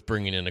with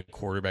bringing in a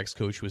quarterbacks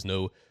coach who has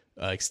no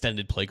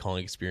extended play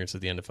calling experience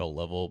at the NFL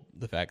level.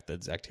 The fact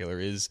that Zach Taylor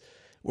is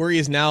where he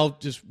is now,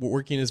 just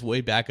working his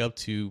way back up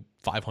to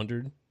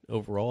 500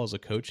 overall as a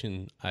coach,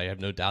 and I have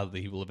no doubt that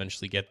he will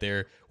eventually get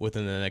there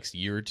within the next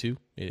year or two.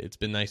 It's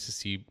been nice to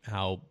see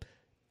how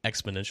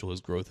exponential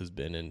his growth has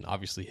been, and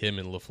obviously him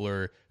and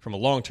LaFleur, from a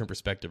long-term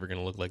perspective, are going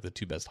to look like the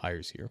two best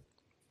hires here.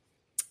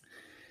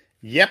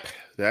 Yep,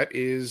 that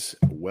is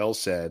well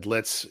said.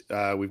 Let's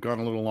we've gone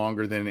a little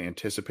longer than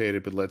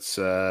anticipated, but let's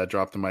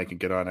drop the mic and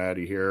get on out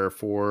of here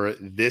for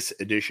this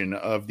edition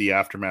of the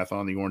Aftermath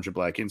on the Orange and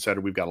Black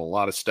Insider. We've got a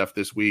lot of stuff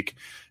this week.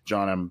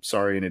 John, I'm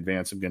sorry in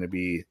advance. I'm going to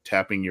be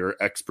tapping your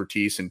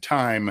expertise and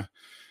time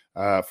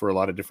for a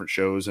lot of different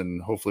shows,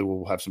 and hopefully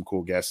we'll have some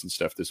cool guests and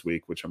stuff this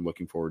week, which I'm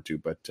looking forward to.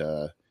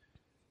 But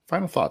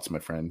final thoughts, my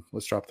friend.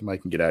 Let's drop the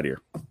mic and get out of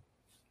here.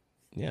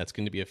 Yeah, it's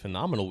going to be a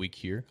phenomenal week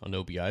here on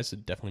OBI, so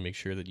definitely make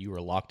sure that you are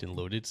locked and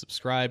loaded,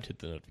 subscribed, hit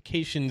the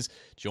notifications,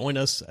 join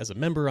us as a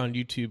member on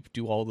YouTube,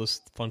 do all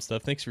this fun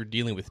stuff. Thanks for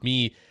dealing with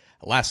me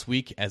last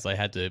week as I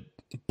had to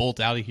bolt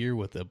out of here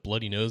with a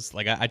bloody nose.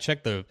 Like I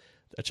checked the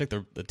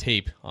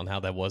tape on how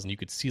that was, and you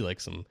could see like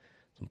some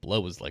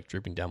blood was like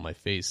dripping down my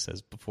face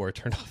as before I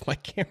turned off my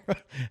camera,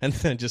 and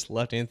then just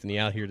left Anthony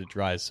out here to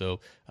dry.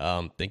 So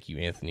thank you,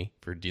 Anthony,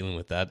 for dealing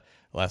with that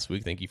last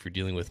week. Thank you for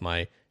dealing with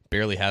my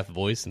barely half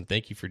voice, and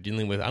thank you for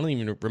dealing with, I don't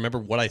even remember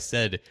what I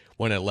said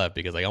when I left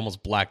because I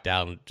almost blacked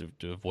out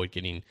to avoid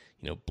getting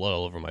blood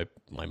all over my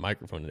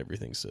microphone and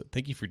everything. So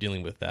thank you for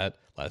dealing with that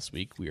last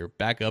week. We are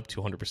back up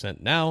to 100%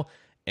 now,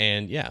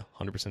 and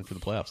 100% for the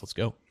playoffs. Let's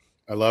go.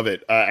 I love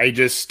it. I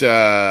just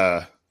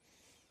yeah,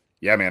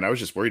 man, I was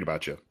just worried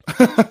about you.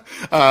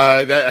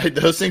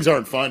 Those things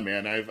aren't fun,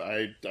 man.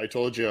 I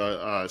told you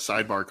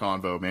sidebar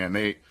convo, man.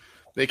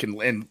 They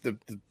can, and the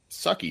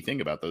sucky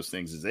thing about those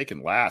things is they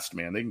can last,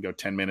 man. They can go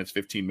 10 minutes,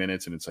 15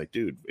 minutes, and it's like,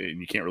 dude, and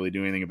you can't really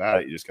do anything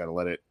about it. You just got to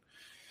let it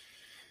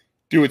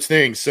do its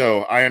thing.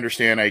 So I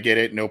understand. I get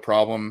it. No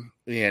problem.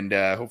 And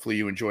hopefully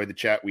you enjoyed the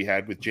chat we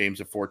had with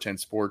James of 410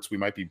 Sports. We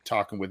might be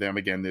talking with them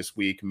again this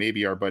week.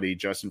 Maybe our buddy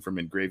Justin from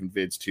Engraven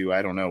Vids too.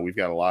 I don't know. We've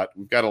got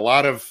a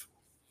lot of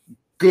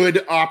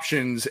good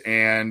options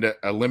and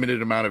a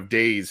limited amount of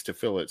days to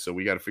fill it. So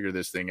we got to figure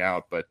this thing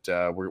out, but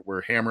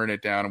we're hammering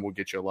it down, and we'll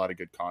get you a lot of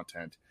good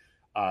content.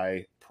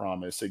 I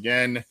promise.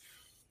 Again,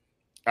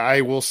 I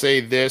will say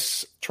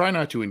this: try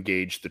not to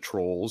engage the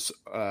trolls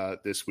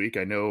this week.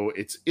 I know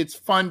it's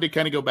fun to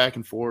kind of go back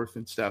and forth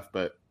and stuff,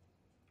 but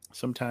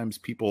sometimes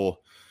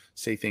people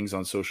say things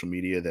on social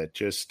media that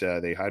just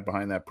they hide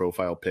behind that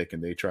profile pic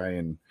and they try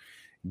and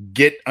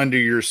get under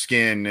your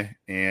skin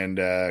and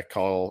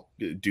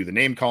do the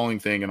name calling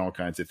thing and all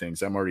kinds of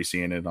things. I'm already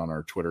seeing it on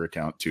our Twitter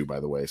account too, by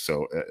the way.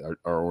 So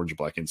our Orange and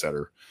Black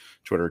Insider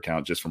Twitter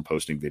account, just from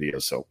posting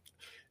videos. So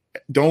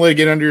don't let it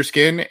get under your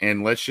skin,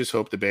 and let's just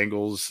hope the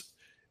Bengals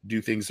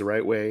do things the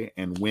right way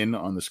and win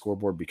on the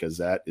scoreboard, because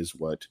that is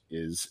what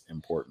is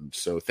important.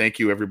 So thank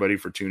you, everybody,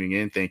 for tuning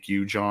in. Thank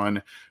you,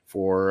 John,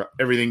 for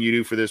everything you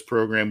do for this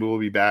program. We will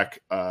be back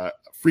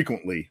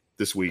frequently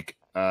this week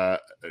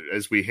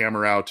as we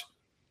hammer out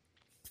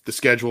the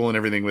schedule and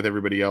everything with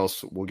everybody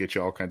else. We'll get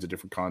you all kinds of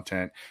different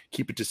content.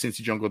 Keep it to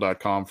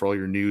cincyjungle.com for all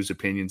your news,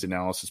 opinions,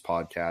 analysis,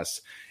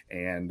 podcasts,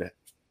 and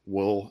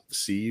we'll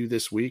see you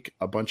this week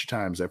a bunch of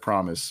times, I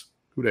promise.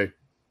 Hooday.